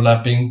some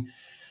overlapping,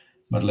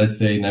 but let's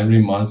say in every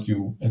month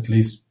you at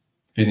least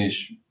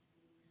finish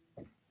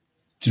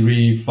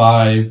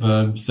 3-5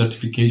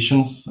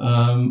 certifications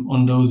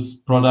on those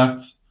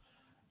products.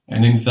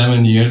 And in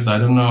 7 years, I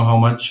don't know how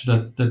much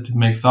that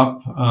makes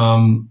up.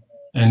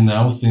 And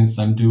now, since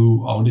I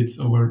do audits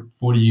over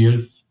 4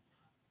 years,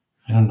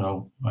 I don't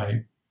know.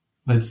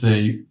 Let's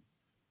say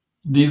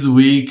this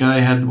week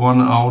I had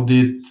one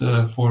audit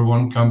for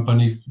one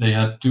company. They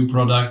had 2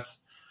 products.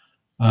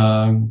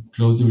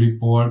 Close the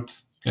report,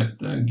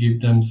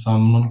 give them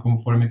some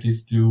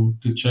non-conformities to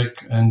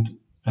check and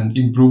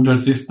improve their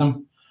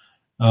system.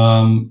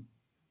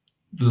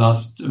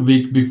 Last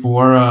week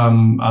before,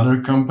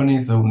 other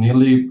companies, so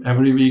nearly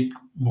every week,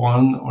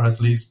 one or at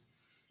least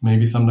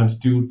maybe sometimes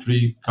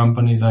 2-3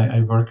 companies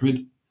I work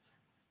with.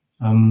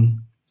 I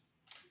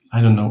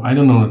don't know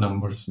the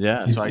numbers.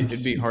 Yeah, so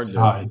it'd be hard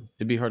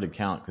to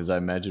count, because I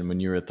imagine when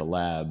you're at the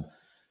lab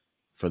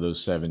for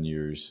those 7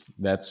 years,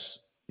 that's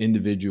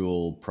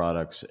individual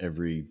products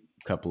every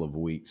couple of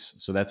weeks.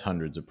 So that's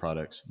hundreds of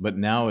products. But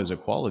now as a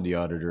quality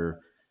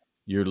auditor,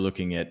 you're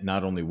looking at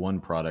not only one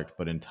product,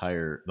 but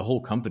the whole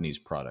company's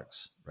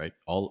products, right?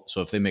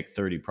 So if they make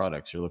 30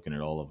 products, you're looking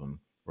at all of them,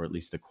 or at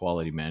least the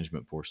quality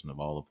management portion of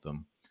all of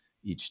them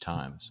each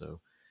time. So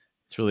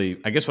it's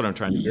really, I guess what I'm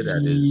trying to get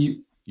at is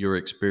your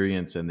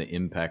experience and the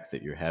impact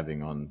that you're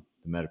having on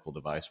the medical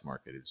device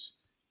market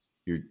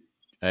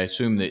I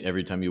assume that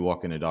every time you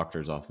walk in a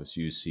doctor's office,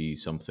 you see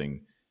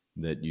something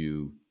that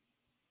you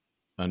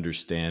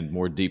understand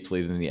more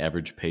deeply than the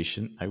average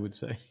patient, I would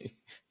say.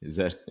 Is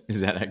that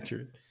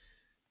accurate?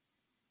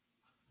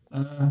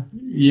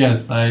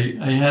 Yes,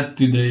 I had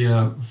today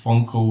a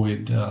phone call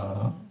with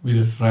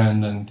a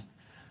friend, and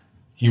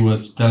he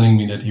was telling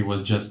me that he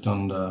was just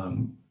on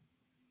the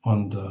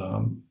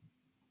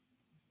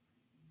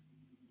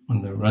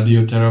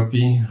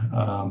radiotherapy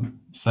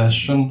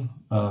session,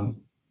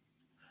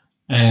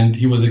 and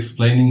he was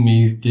explaining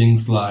me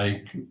things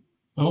like,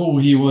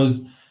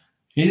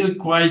 he's a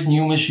quite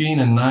new machine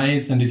and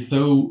nice, and it's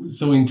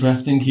so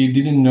interesting. He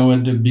didn't know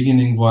at the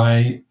beginning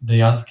why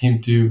they asked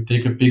him to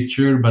take a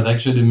picture, but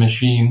actually the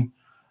machine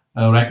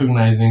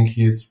recognizing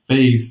his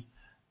face,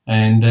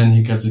 and then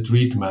he gets a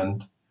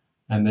treatment.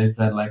 And they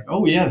said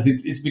oh yes,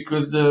 it's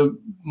because the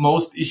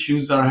most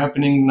issues are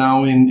happening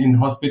now in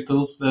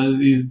hospitals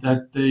is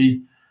that they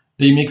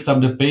mix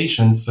up the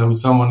patients. So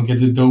someone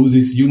gets the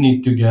doses you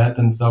need to get,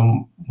 and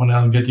someone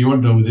else gets your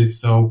doses.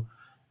 So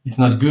it's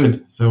not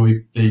good. So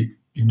if they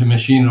if the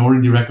machine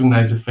already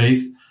recognizes the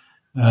face,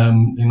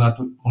 they not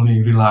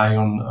only rely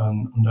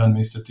on the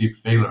administrative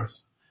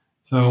failures.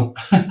 So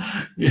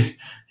he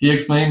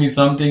explained me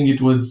something.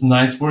 It was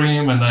nice for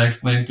him, and I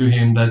explained to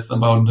him that's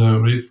about the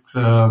risks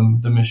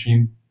the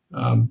machine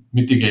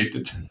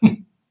mitigated.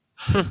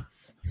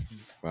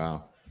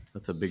 Wow,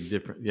 that's a big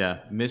difference. Yeah,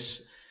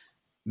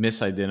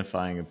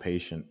 misidentifying a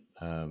patient.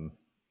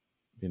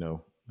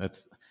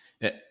 That's.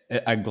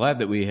 I'm glad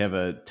that we have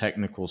a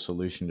technical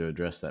solution to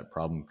address that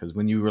problem, because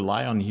when you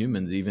rely on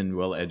humans, even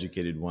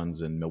well-educated ones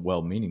and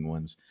well-meaning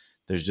ones,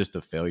 there's just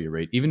a failure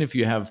rate. Even if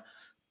you have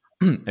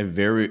a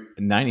very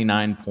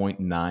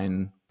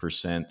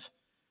 99.9%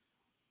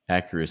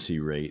 accuracy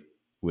rate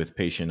with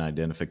patient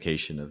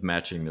identification of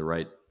matching the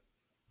right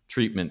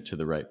treatment to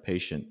the right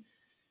patient,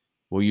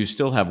 well, you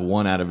still have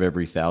 1 out of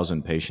every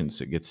 1,000 patients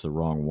that gets the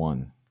wrong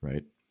one,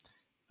 right?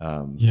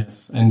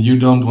 Yes, and you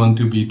don't want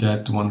to be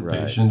that one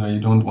Right. patient, or you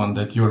don't want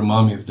that your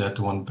mom is that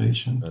one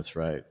patient. That's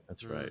right.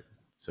 That's right.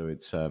 So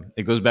it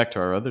goes back to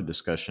our other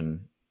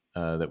discussion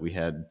that we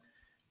had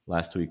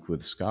last week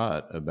with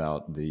Scott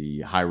about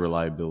the high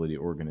reliability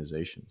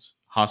organizations.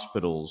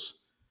 Hospitals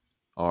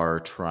are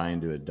trying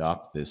to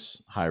adopt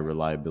this high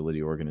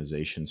reliability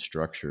organization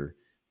structure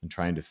and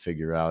trying to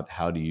figure out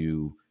how do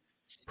you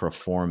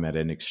perform at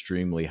an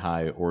extremely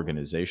high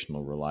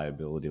organizational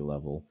reliability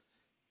level.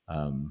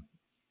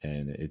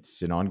 And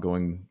it's an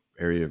ongoing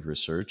area of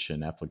research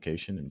and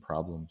application and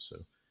problem.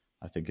 So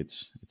I think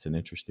it's an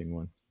interesting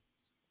one.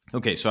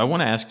 Okay, so I want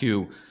to ask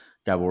you,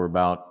 Gábor,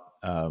 about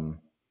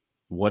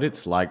what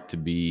it's like to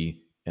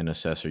be an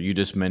assessor. You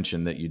just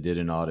mentioned that you did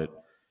an audit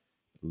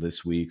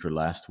this week or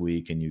last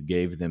week, and you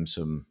gave them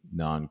some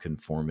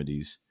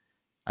nonconformities.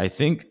 I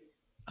think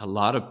a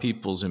lot of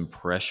people's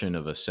impression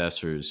of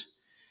assessors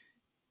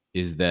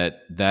is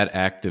that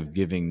act of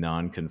giving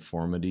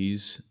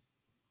nonconformities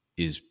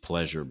is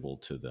pleasurable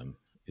to them,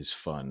 is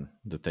fun,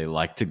 that they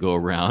like to go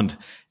around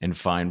and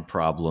find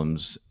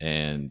problems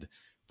and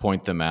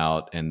point them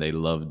out, and they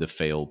love to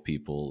fail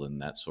people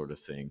and that sort of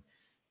thing.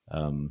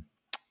 What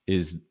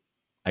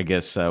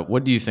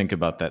do you think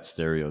about that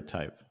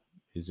stereotype?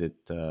 Is it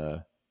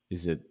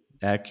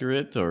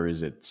accurate, or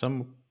is it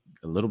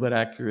a little bit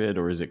accurate,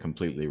 or is it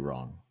completely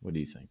wrong? What do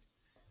you think?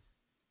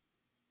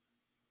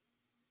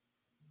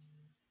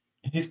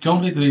 It's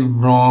completely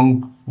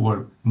wrong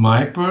for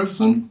my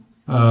person.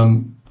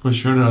 For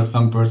sure, there are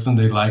some person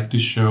they like to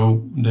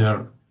show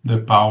their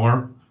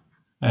power,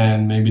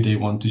 and maybe they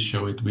want to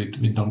show it with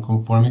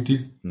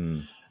nonconformities.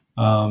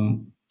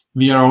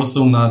 We are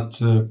also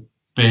not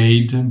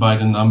paid by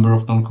the number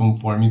of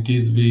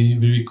nonconformities we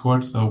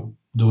record, so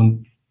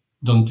don't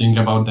think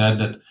about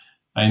that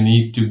I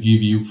need to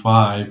give you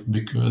 5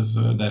 because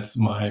that's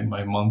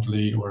my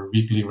monthly or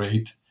weekly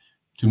rate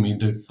to meet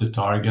the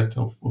target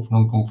of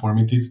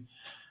nonconformities.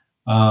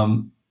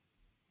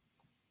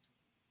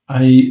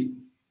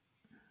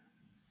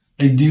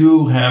 I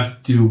do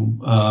have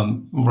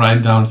to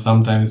write down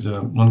sometimes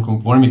the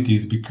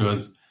nonconformities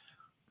because,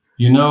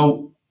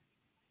 you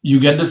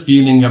get the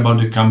feeling about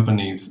the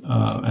companies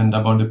and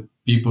about the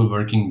people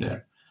working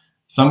there.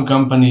 Some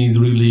companies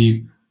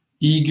really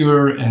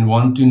eager and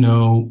want to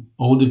know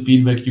all the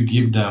feedback you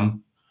give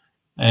them,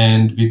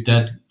 and with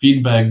that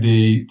feedback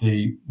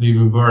they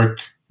will work.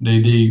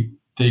 They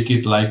take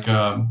it like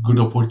a good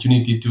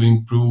opportunity to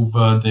improve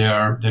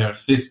their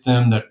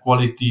system, their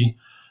quality,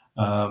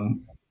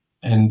 and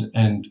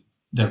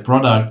their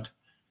product.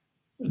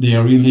 They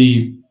are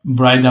really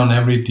write down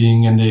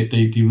everything, and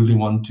they really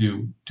want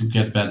to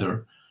get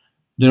better.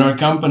 There are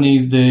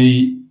companies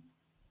they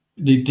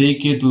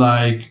take it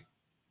like,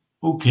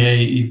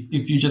 okay,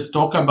 if you just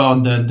talk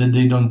about that, then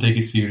they don't take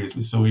it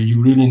seriously. So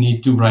you really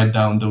need to write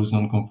down those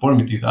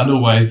nonconformities.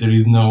 Otherwise, there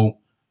is no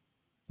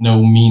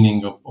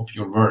meaning of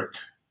your work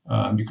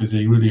because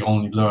they really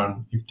only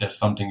learn if there's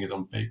something is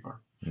on paper.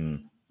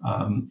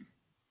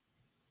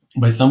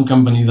 By some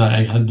companies,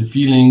 I had the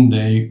feeling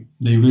they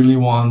really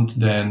want.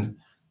 Then,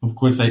 of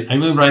course, I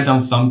will write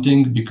down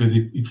something because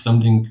if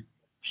something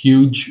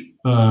huge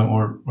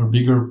or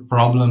bigger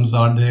problems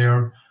are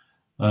there,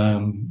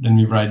 then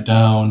we write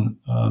down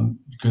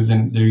because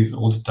then there is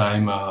all the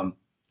time a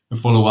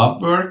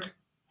follow-up work.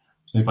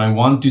 So if I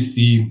want to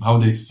see how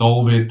they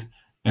solve it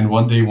and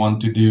what they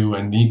want to do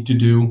and need to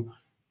do,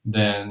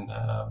 then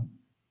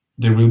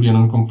there will be a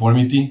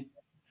nonconformity.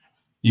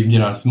 If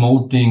there are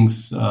small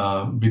things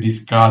we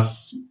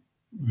discuss,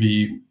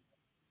 we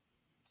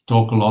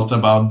talk a lot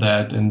about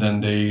that, and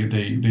then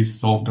they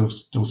solve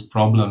those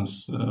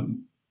problems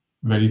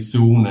very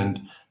soon, and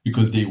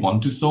because they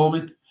want to solve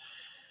it.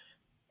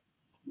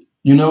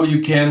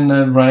 You can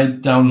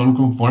write down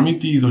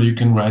nonconformities, or you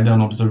can write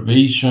down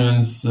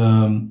observations.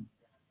 In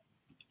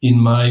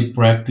my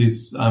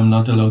practice, I'm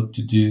not allowed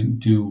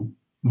to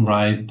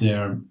write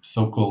their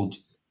so-called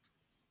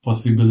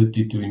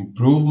possibility to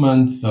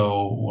improvement,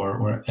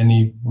 or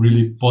any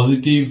really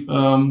positive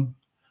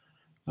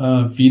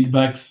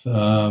feedbacks,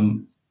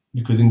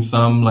 because in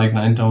some like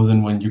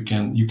 9,000, when you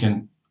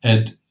can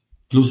add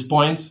plus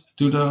points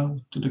to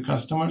the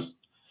customers.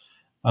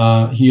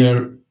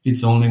 Here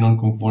it's only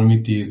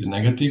non-conformity is the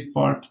negative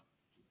part.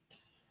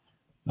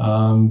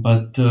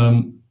 But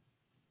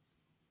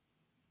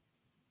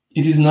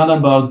it is not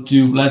about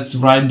to let's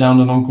write down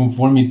the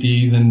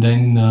non-conformities and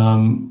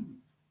then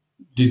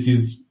this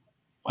is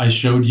I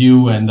showed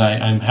you and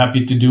I'm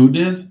happy to do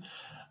this.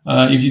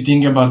 If you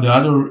think about the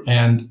other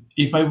end,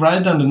 if I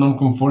write down the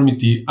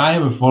non-conformity, I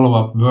have a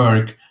follow-up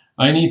work.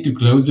 I need to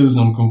close those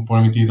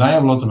non-conformities. I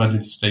have a lot of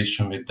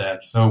administration with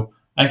that. So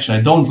actually,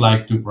 I don't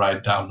like to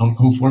write down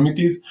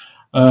non-conformities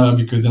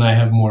because then I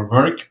have more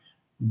work.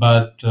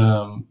 But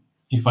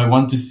if I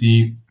want to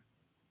see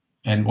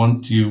and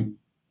want to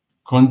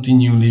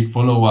continually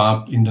follow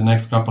up in the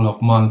next couple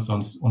of months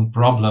on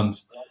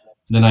problems,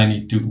 then I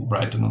need to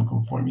write a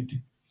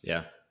non-conformity.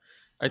 Yeah.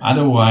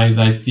 Otherwise,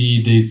 I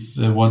see this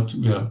what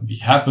will be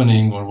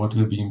happening or what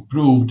will be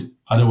improved.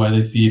 Otherwise, I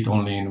see it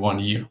only in 1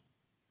 year.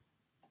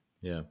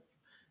 Yeah,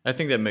 I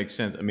think that makes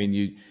sense. I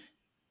mean,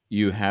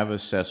 you have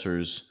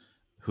assessors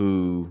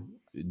who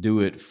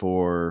do it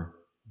for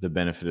the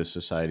benefit of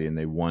society, and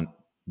they want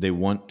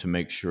to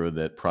make sure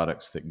that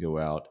products that go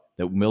out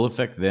that will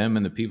affect them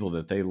and the people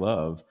that they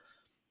love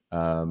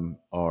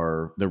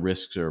are the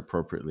risks are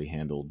appropriately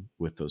handled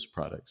with those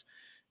products.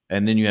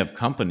 And then you have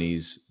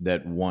companies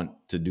that want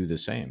to do the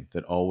same,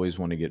 that always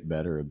want to get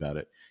better about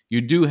it.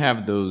 You do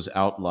have those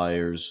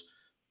outliers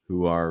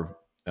who are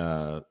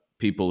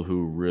people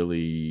who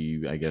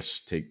really, I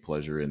guess, take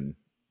pleasure in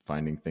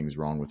finding things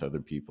wrong with other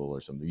people or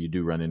something. You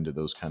do run into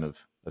those kind of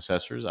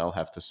assessors, I'll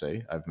have to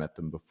say. I've met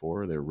them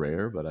before. They're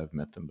rare, but I've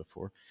met them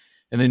before.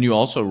 And then you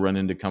also run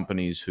into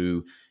companies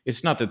who,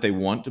 it's not that they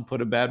want to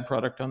put a bad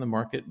product on the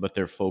market, but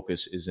their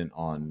focus isn't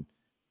on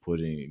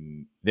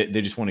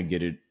they just want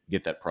to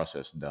get that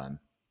process done.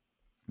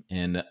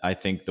 And I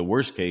think the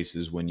worst case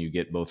is when you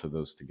get both of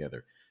those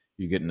together.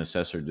 You get an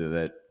assessor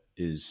that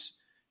is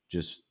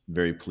just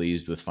very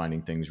pleased with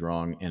finding things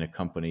wrong, and a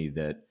company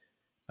that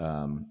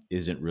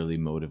isn't really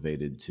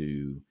motivated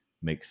to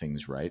make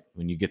things right.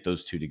 When you get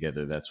those two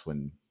together, that's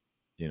when,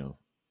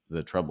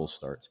 the trouble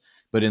starts.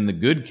 But in the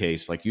good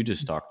case, like you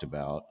just talked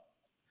about,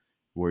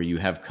 where you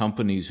have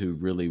companies who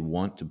really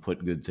want to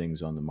put good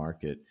things on the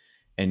market,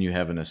 and you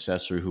have an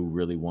assessor who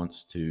really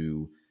wants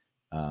to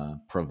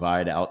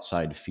provide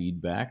outside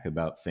feedback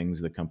about things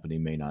the company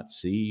may not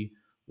see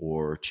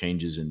or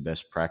changes in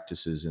best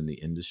practices in the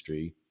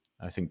industry,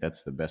 I think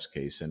that's the best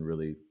case and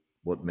really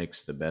what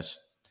makes the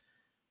best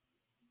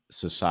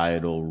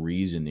societal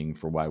reasoning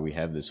for why we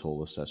have this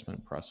whole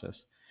assessment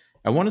process.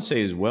 I want to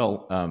say as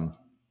well,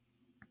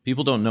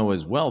 people don't know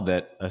as well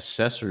that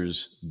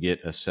assessors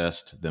get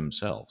assessed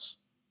themselves.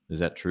 Is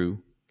that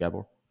true,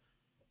 Gábor?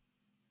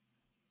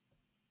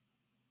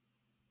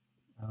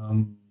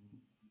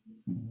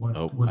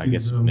 I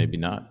guess maybe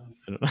not.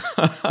 I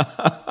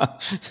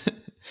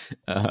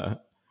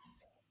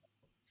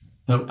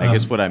don't know. I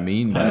guess what I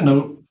mean. I don't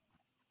know.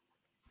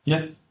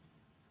 Yes.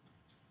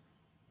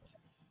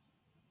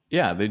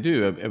 Yeah, they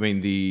do. I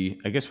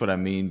mean, I guess what I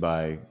mean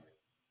by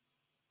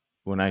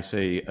when I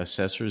say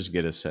assessors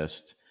get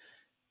assessed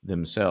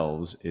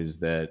themselves is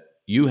that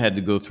you had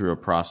to go through a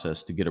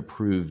process to get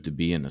approved to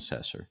be an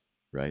assessor,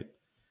 right?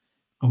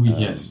 Oh,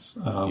 yes.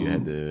 You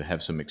had to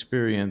have some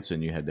experience,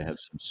 and you had to have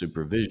some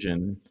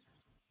supervision,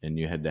 and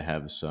you had to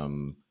have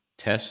some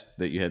tests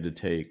that you had to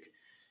take.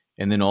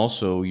 And then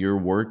also your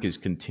work is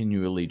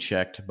continually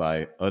checked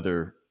by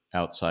other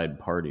outside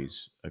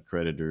parties,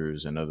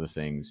 accreditors and other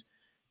things,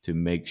 to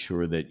make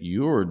sure that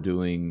you're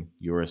doing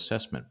your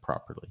assessment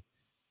properly.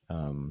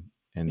 And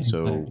exactly.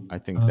 So I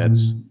think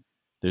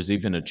there's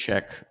even a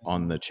check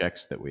on the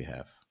checks that we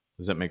have.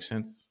 Does that make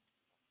sense?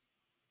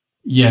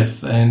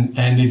 Yes, and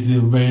it's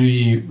a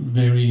very,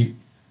 very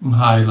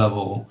high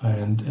level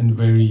and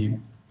very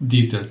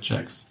detailed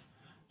checks.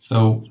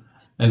 So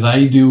as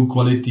I do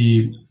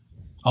quality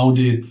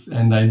audits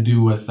and I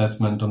do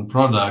assessment on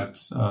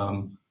products,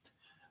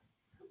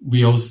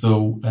 we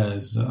also,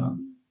 as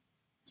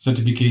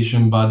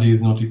certification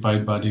bodies,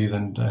 notified bodies,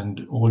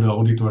 and all the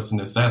auditors and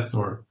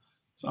assessors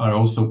are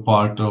also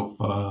part of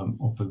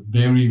a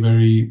very,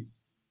 very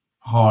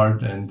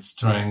hard and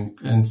strong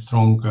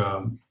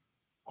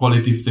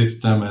quality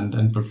system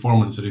and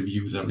performance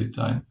reviews every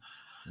time.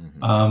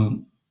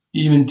 Mm-hmm.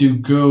 Even to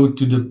go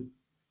to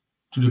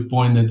the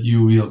point that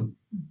you will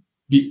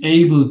be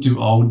able to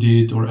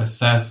audit or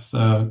assess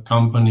a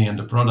company and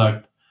the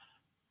product,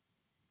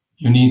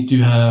 you need to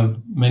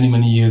have many,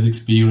 many years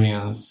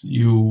experience.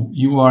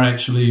 You are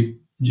actually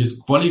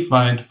just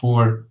qualified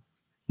for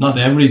not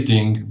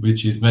everything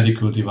which is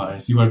medical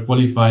device. You are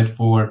qualified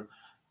for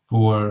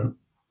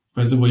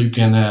first of all, you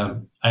can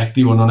have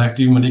active or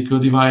non-active medical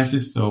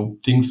devices, so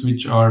things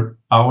which are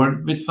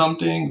powered with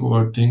something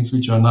or things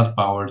which are not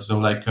powered. So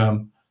like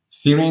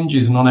syringe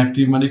is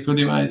non-active medical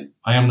device.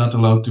 I am not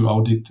allowed to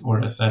audit or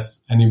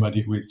assess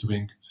anybody who is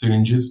doing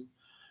syringes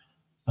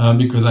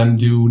because I'm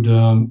do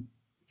the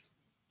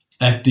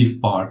active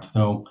part.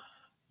 So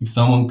if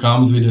someone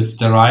comes with a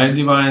sterile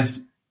device,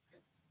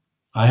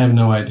 I have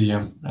no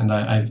idea, and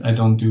I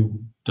don't do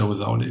those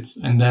audits.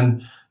 And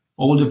then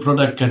all the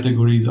product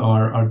categories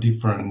are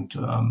different.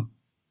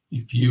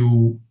 if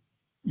you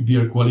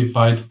are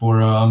qualified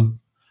for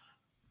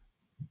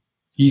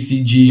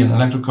ECG and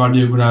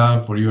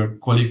electrocardiograph, or you're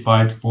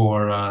qualified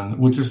for an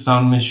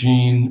ultrasound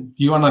machine,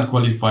 you are not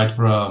qualified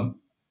for a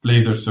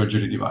laser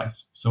surgery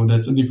device. So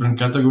that's a different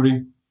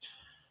category.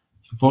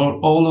 So for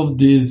all of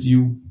this,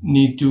 you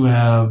need to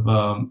have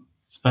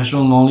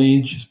special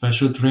knowledge,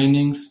 special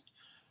trainings,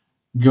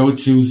 go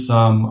through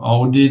some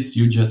audits.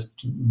 You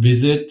just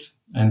visit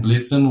and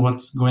listen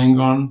what's going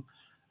on.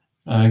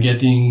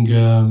 Getting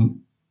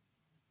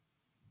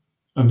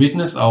a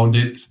witness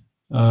audit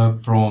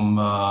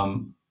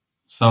from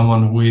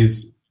someone who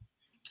is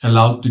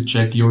allowed to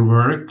check your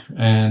work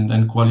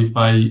and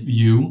qualify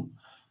you.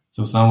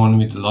 So someone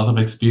with a lot of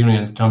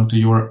experience come to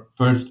your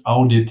first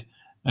audit,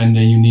 and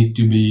then you need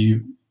to be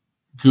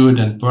good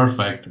and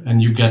perfect,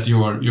 and you get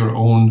your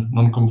own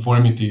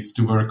non-conformities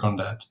to work on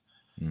that.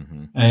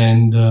 Mm-hmm.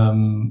 And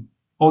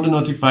all the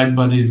notified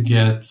bodies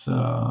get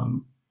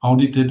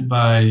audited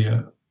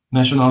by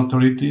national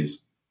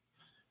authorities,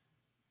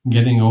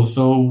 getting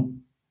also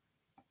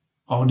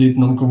audit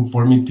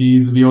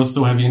non-conformities. We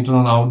also have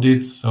internal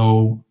audits.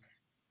 So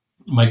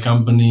my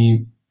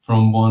company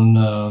from one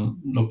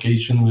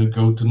location will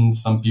go to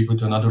some people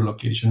to another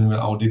location and will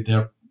audit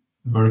their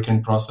work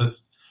and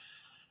process.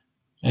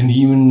 And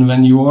even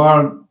when you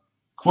are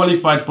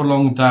qualified for a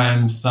long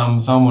time,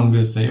 someone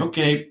will say,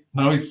 okay,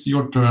 now it's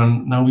your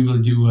turn. Now we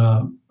will do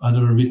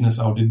other witness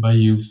audit by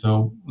you.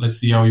 So let's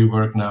see how you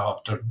work now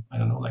after, I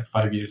don't know, like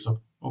 5 years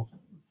of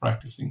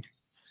practicing.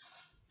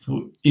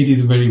 So it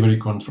is very, very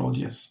controlled,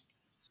 yes.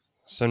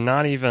 So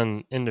not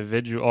even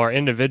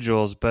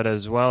individuals, but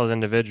as well as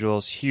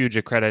individuals, huge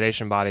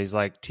accreditation bodies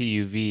like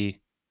TUV,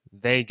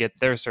 they get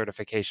their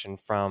certification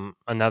from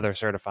another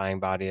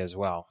certifying body as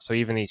well. So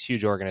even these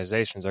huge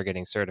organizations are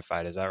getting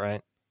certified. Is that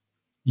right?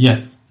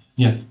 Yes.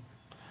 If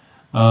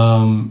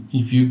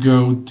you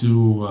go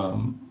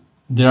to,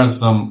 there are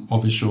some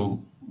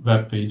official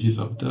web pages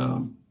of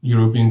the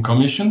European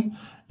Commission,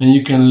 and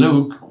you can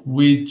look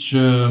which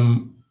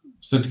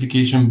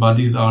certification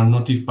bodies are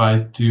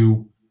notified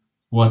to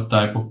what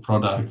type of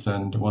products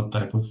and what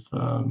type of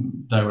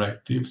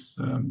directives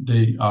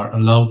they are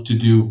allowed to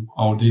do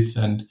audits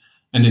and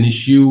then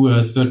issue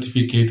a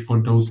certificate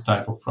for those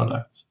type of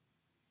products.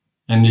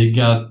 And they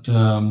got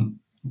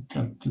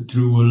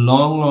through a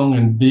long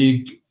and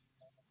big,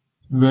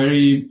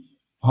 very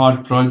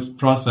hard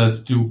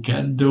process to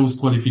get those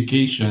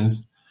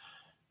qualifications,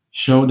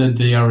 show that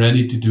they are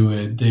ready to do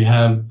it. They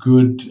have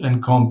good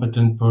and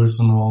competent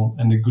personnel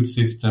and a good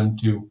system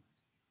to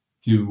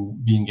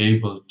being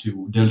able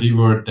to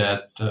deliver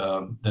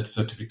that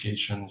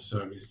certification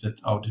service, that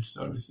audit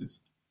services.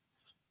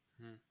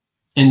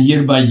 And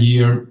year by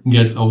year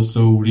gets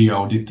also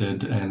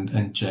re-audited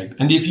and checked.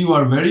 And if you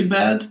are very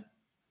bad,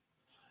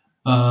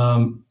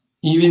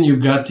 even you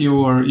got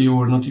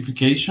your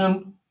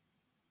notification,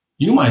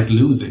 you might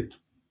lose it.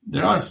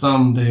 There are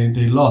some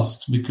they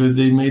lost because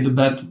they made a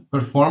bad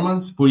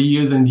performance for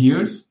years and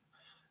years,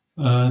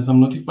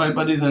 some notified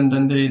bodies, and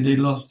then they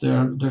lost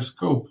their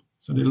scope.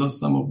 So they lost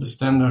some of the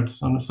standards,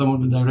 some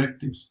of the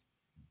directives.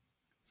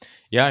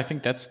 Yeah, I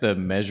think that's the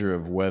measure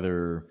of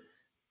whether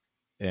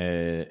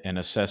an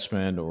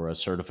assessment or a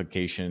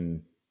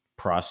certification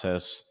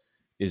process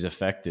is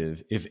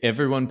effective. If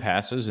everyone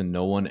passes and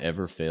no one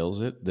ever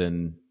fails it,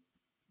 then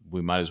we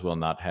might as well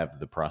not have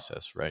the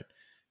process, right?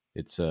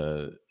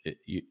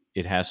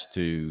 It has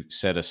to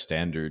set a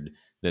standard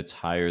that's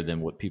higher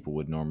than what people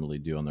would normally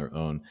do on their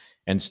own.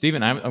 And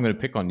Stephen, I'm going to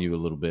pick on you a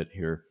little bit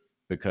here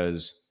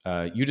because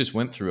you just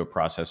went through a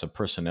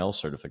personnel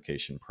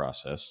certification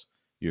process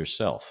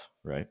yourself,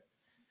 right?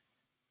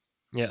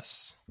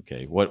 Yes.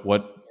 Okay. What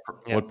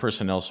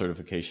personnel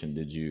certification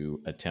did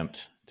you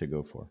attempt to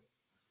go for?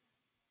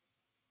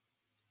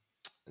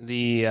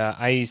 The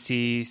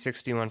IEC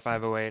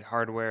 61508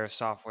 hardware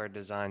software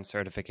design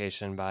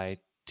certification by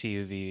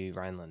TUV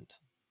Rhineland.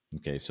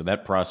 Okay, so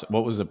that process,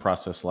 what was the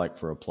process like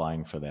for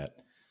applying for that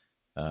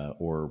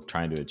or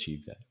trying to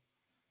achieve that?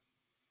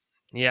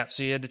 Yeah,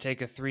 so you had to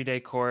take a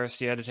 3-day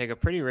course. You had to take a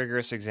pretty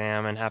rigorous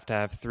exam and have to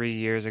have 3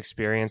 years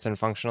experience in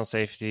functional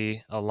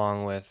safety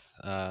along with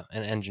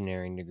an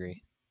engineering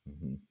degree.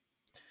 Mm-hmm.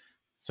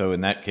 So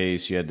in that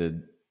case, you had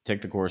to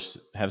take the course,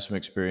 have some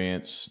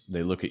experience.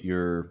 They look at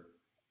your,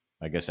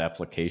 I guess,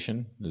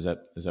 application. Is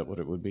that what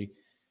it would be?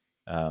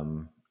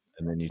 And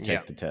then you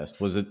take the test.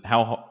 Was it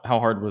how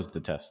hard was the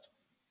test?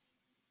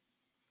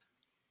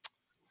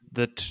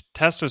 The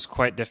test was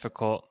quite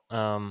difficult.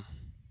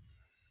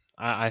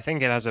 I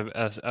think it has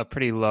a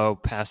pretty low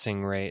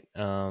passing rate,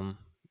 and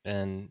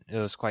it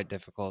was quite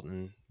difficult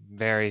and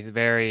very,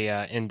 very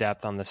in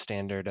depth on the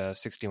standard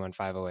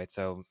 61508.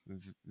 So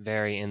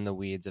very in the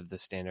weeds of the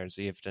standard.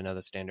 So you have to know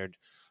the standard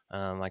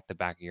like the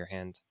back of your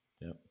hand.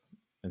 Yep.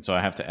 And so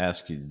I have to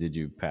ask you, did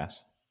you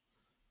pass?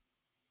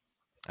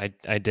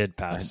 I did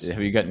pass.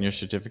 Have you gotten your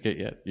certificate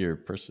yet?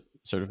 Your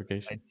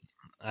certification?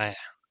 I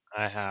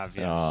have.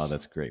 Yes. Oh,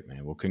 that's great,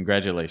 man. Well,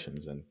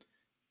 congratulations. And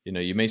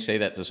you may say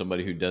that to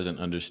somebody who doesn't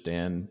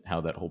understand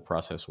how that whole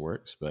process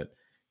works, but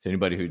to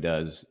anybody who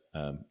does,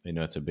 I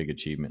know it's a big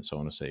achievement. So I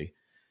want to say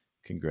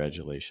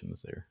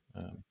congratulations there.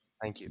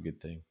 Thank It's you. a good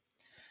thing.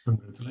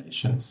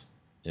 Congratulations.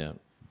 Yeah.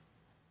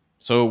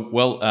 So,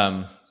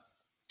 well,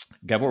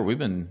 Gabor, we've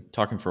been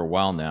talking for a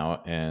while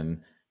now,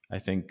 and I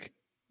think,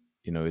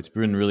 it's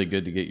been really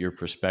good to get your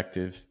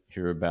perspective,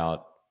 hear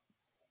about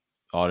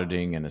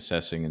auditing and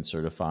assessing and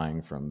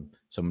certifying from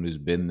someone who's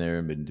been there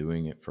and been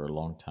doing it for a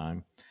long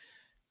time.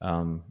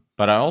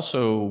 But I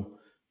also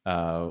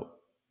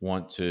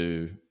want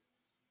to,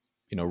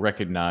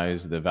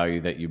 recognize the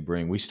value that you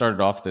bring. We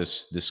started off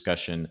this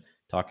discussion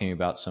talking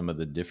about some of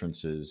the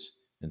differences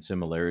and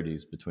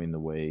similarities between the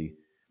way,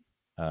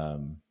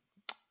 um,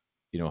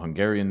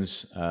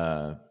 Hungarians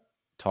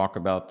talk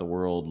about the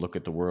world, look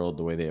at the world,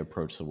 the way they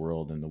approach the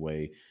world, and the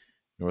way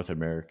North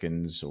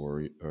Americans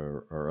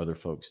or other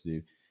folks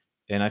do.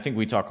 And I think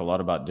we talk a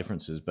lot about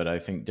differences, but I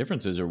think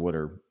differences are what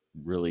are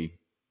really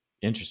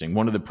interesting.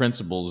 One of the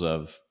principles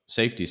of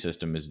safety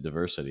system is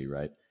diversity,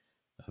 right?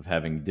 Of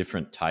having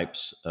different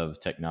types of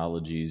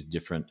technologies,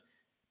 different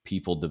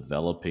people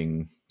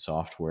developing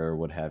software,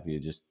 what have you.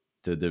 Just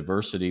the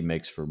diversity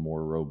makes for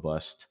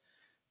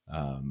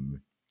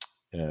um,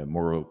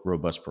 more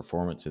robust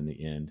performance in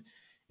the end.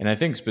 And I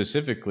think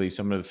specifically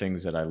some of the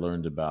things that I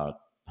learned about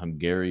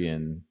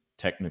Hungarian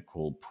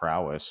technical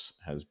prowess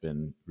has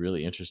been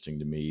really interesting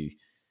to me.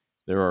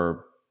 There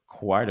are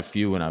quite a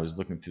few when I was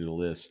looking through the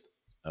list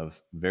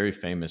of very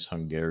famous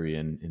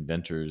Hungarian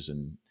inventors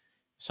and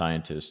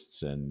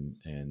scientists, and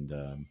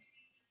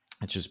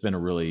it's just been a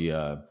really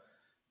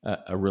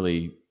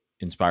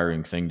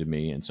inspiring thing to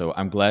me. And so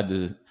I'm glad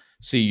to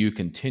see you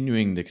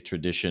continuing the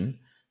tradition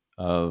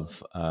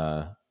of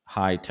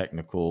high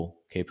technical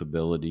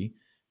capability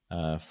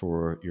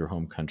for your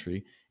home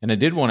country. And I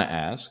did want to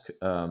ask,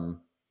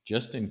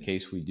 just in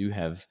case we do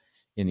have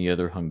any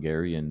other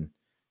Hungarian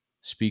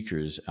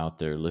speakers out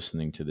there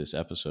listening to this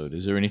episode,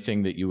 is there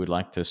anything that you would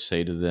like to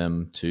say to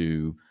them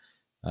to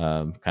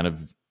kind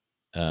of,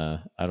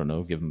 I don't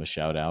know, give them a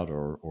shout out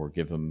or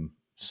give them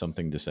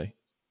something to say?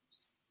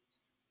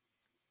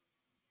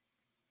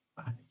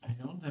 I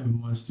don't have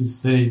much to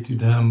say to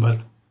them, but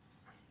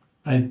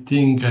I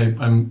think I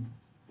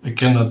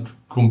cannot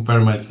compare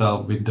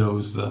myself with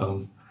those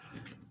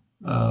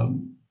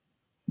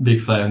big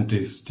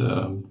scientists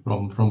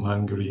from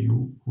Hungary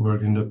who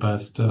worked in the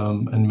past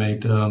and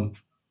made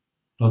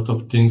lot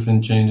of things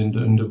and change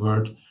in the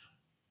world.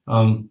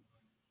 I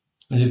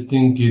just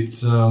think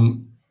it's all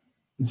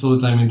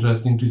the time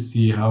interesting to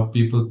see how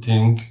people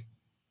think,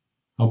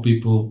 how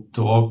people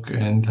talk,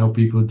 and how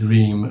people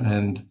dream,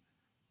 and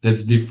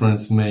that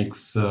difference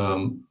makes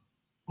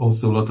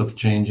also a lot of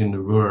change in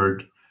the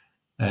world,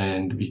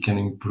 and we can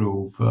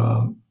improve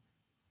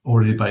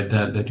already by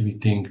that we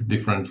think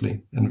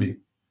differently and we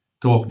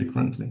talk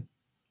differently.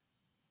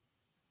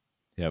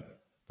 Yep,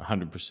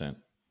 100%.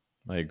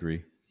 I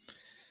agree.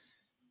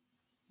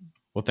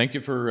 Well, thank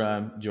you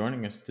for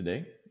joining us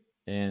today,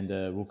 and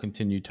we'll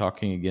continue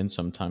talking again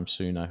sometime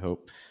soon, I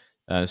hope.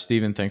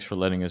 Stephen, thanks for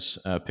letting us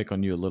pick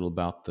on you a little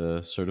about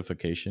the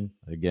certification.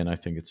 Again, I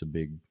think it's a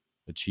big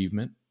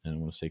achievement, and I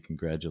want to say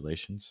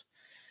congratulations.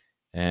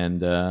 And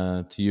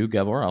to you,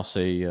 Gabor, I'll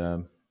say,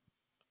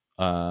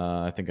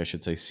 I think I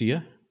should say see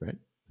ya, right?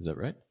 Is that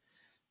right?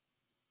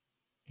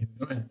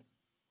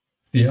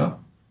 See ya.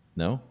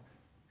 No?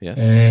 Yes?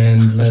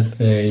 And let's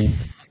say,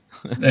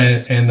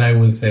 and I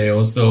would say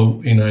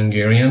also in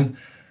Hungarian,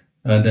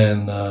 and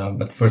then,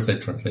 but first I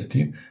translate to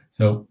you.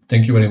 So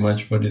thank you very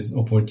much for this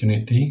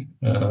opportunity.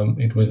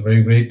 It was a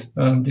very great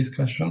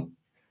discussion.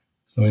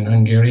 So in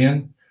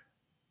Hungarian,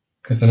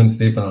 köszönöm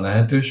szépen a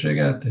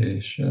lehetőséget,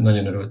 és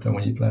nagyon örültem,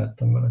 hogy itt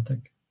lehettem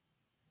veletek.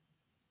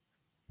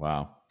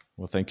 Wow.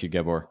 Well, thank you,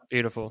 Gabor.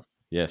 Beautiful.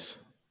 Yes.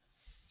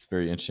 It's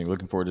very interesting.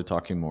 Looking forward to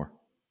talking more.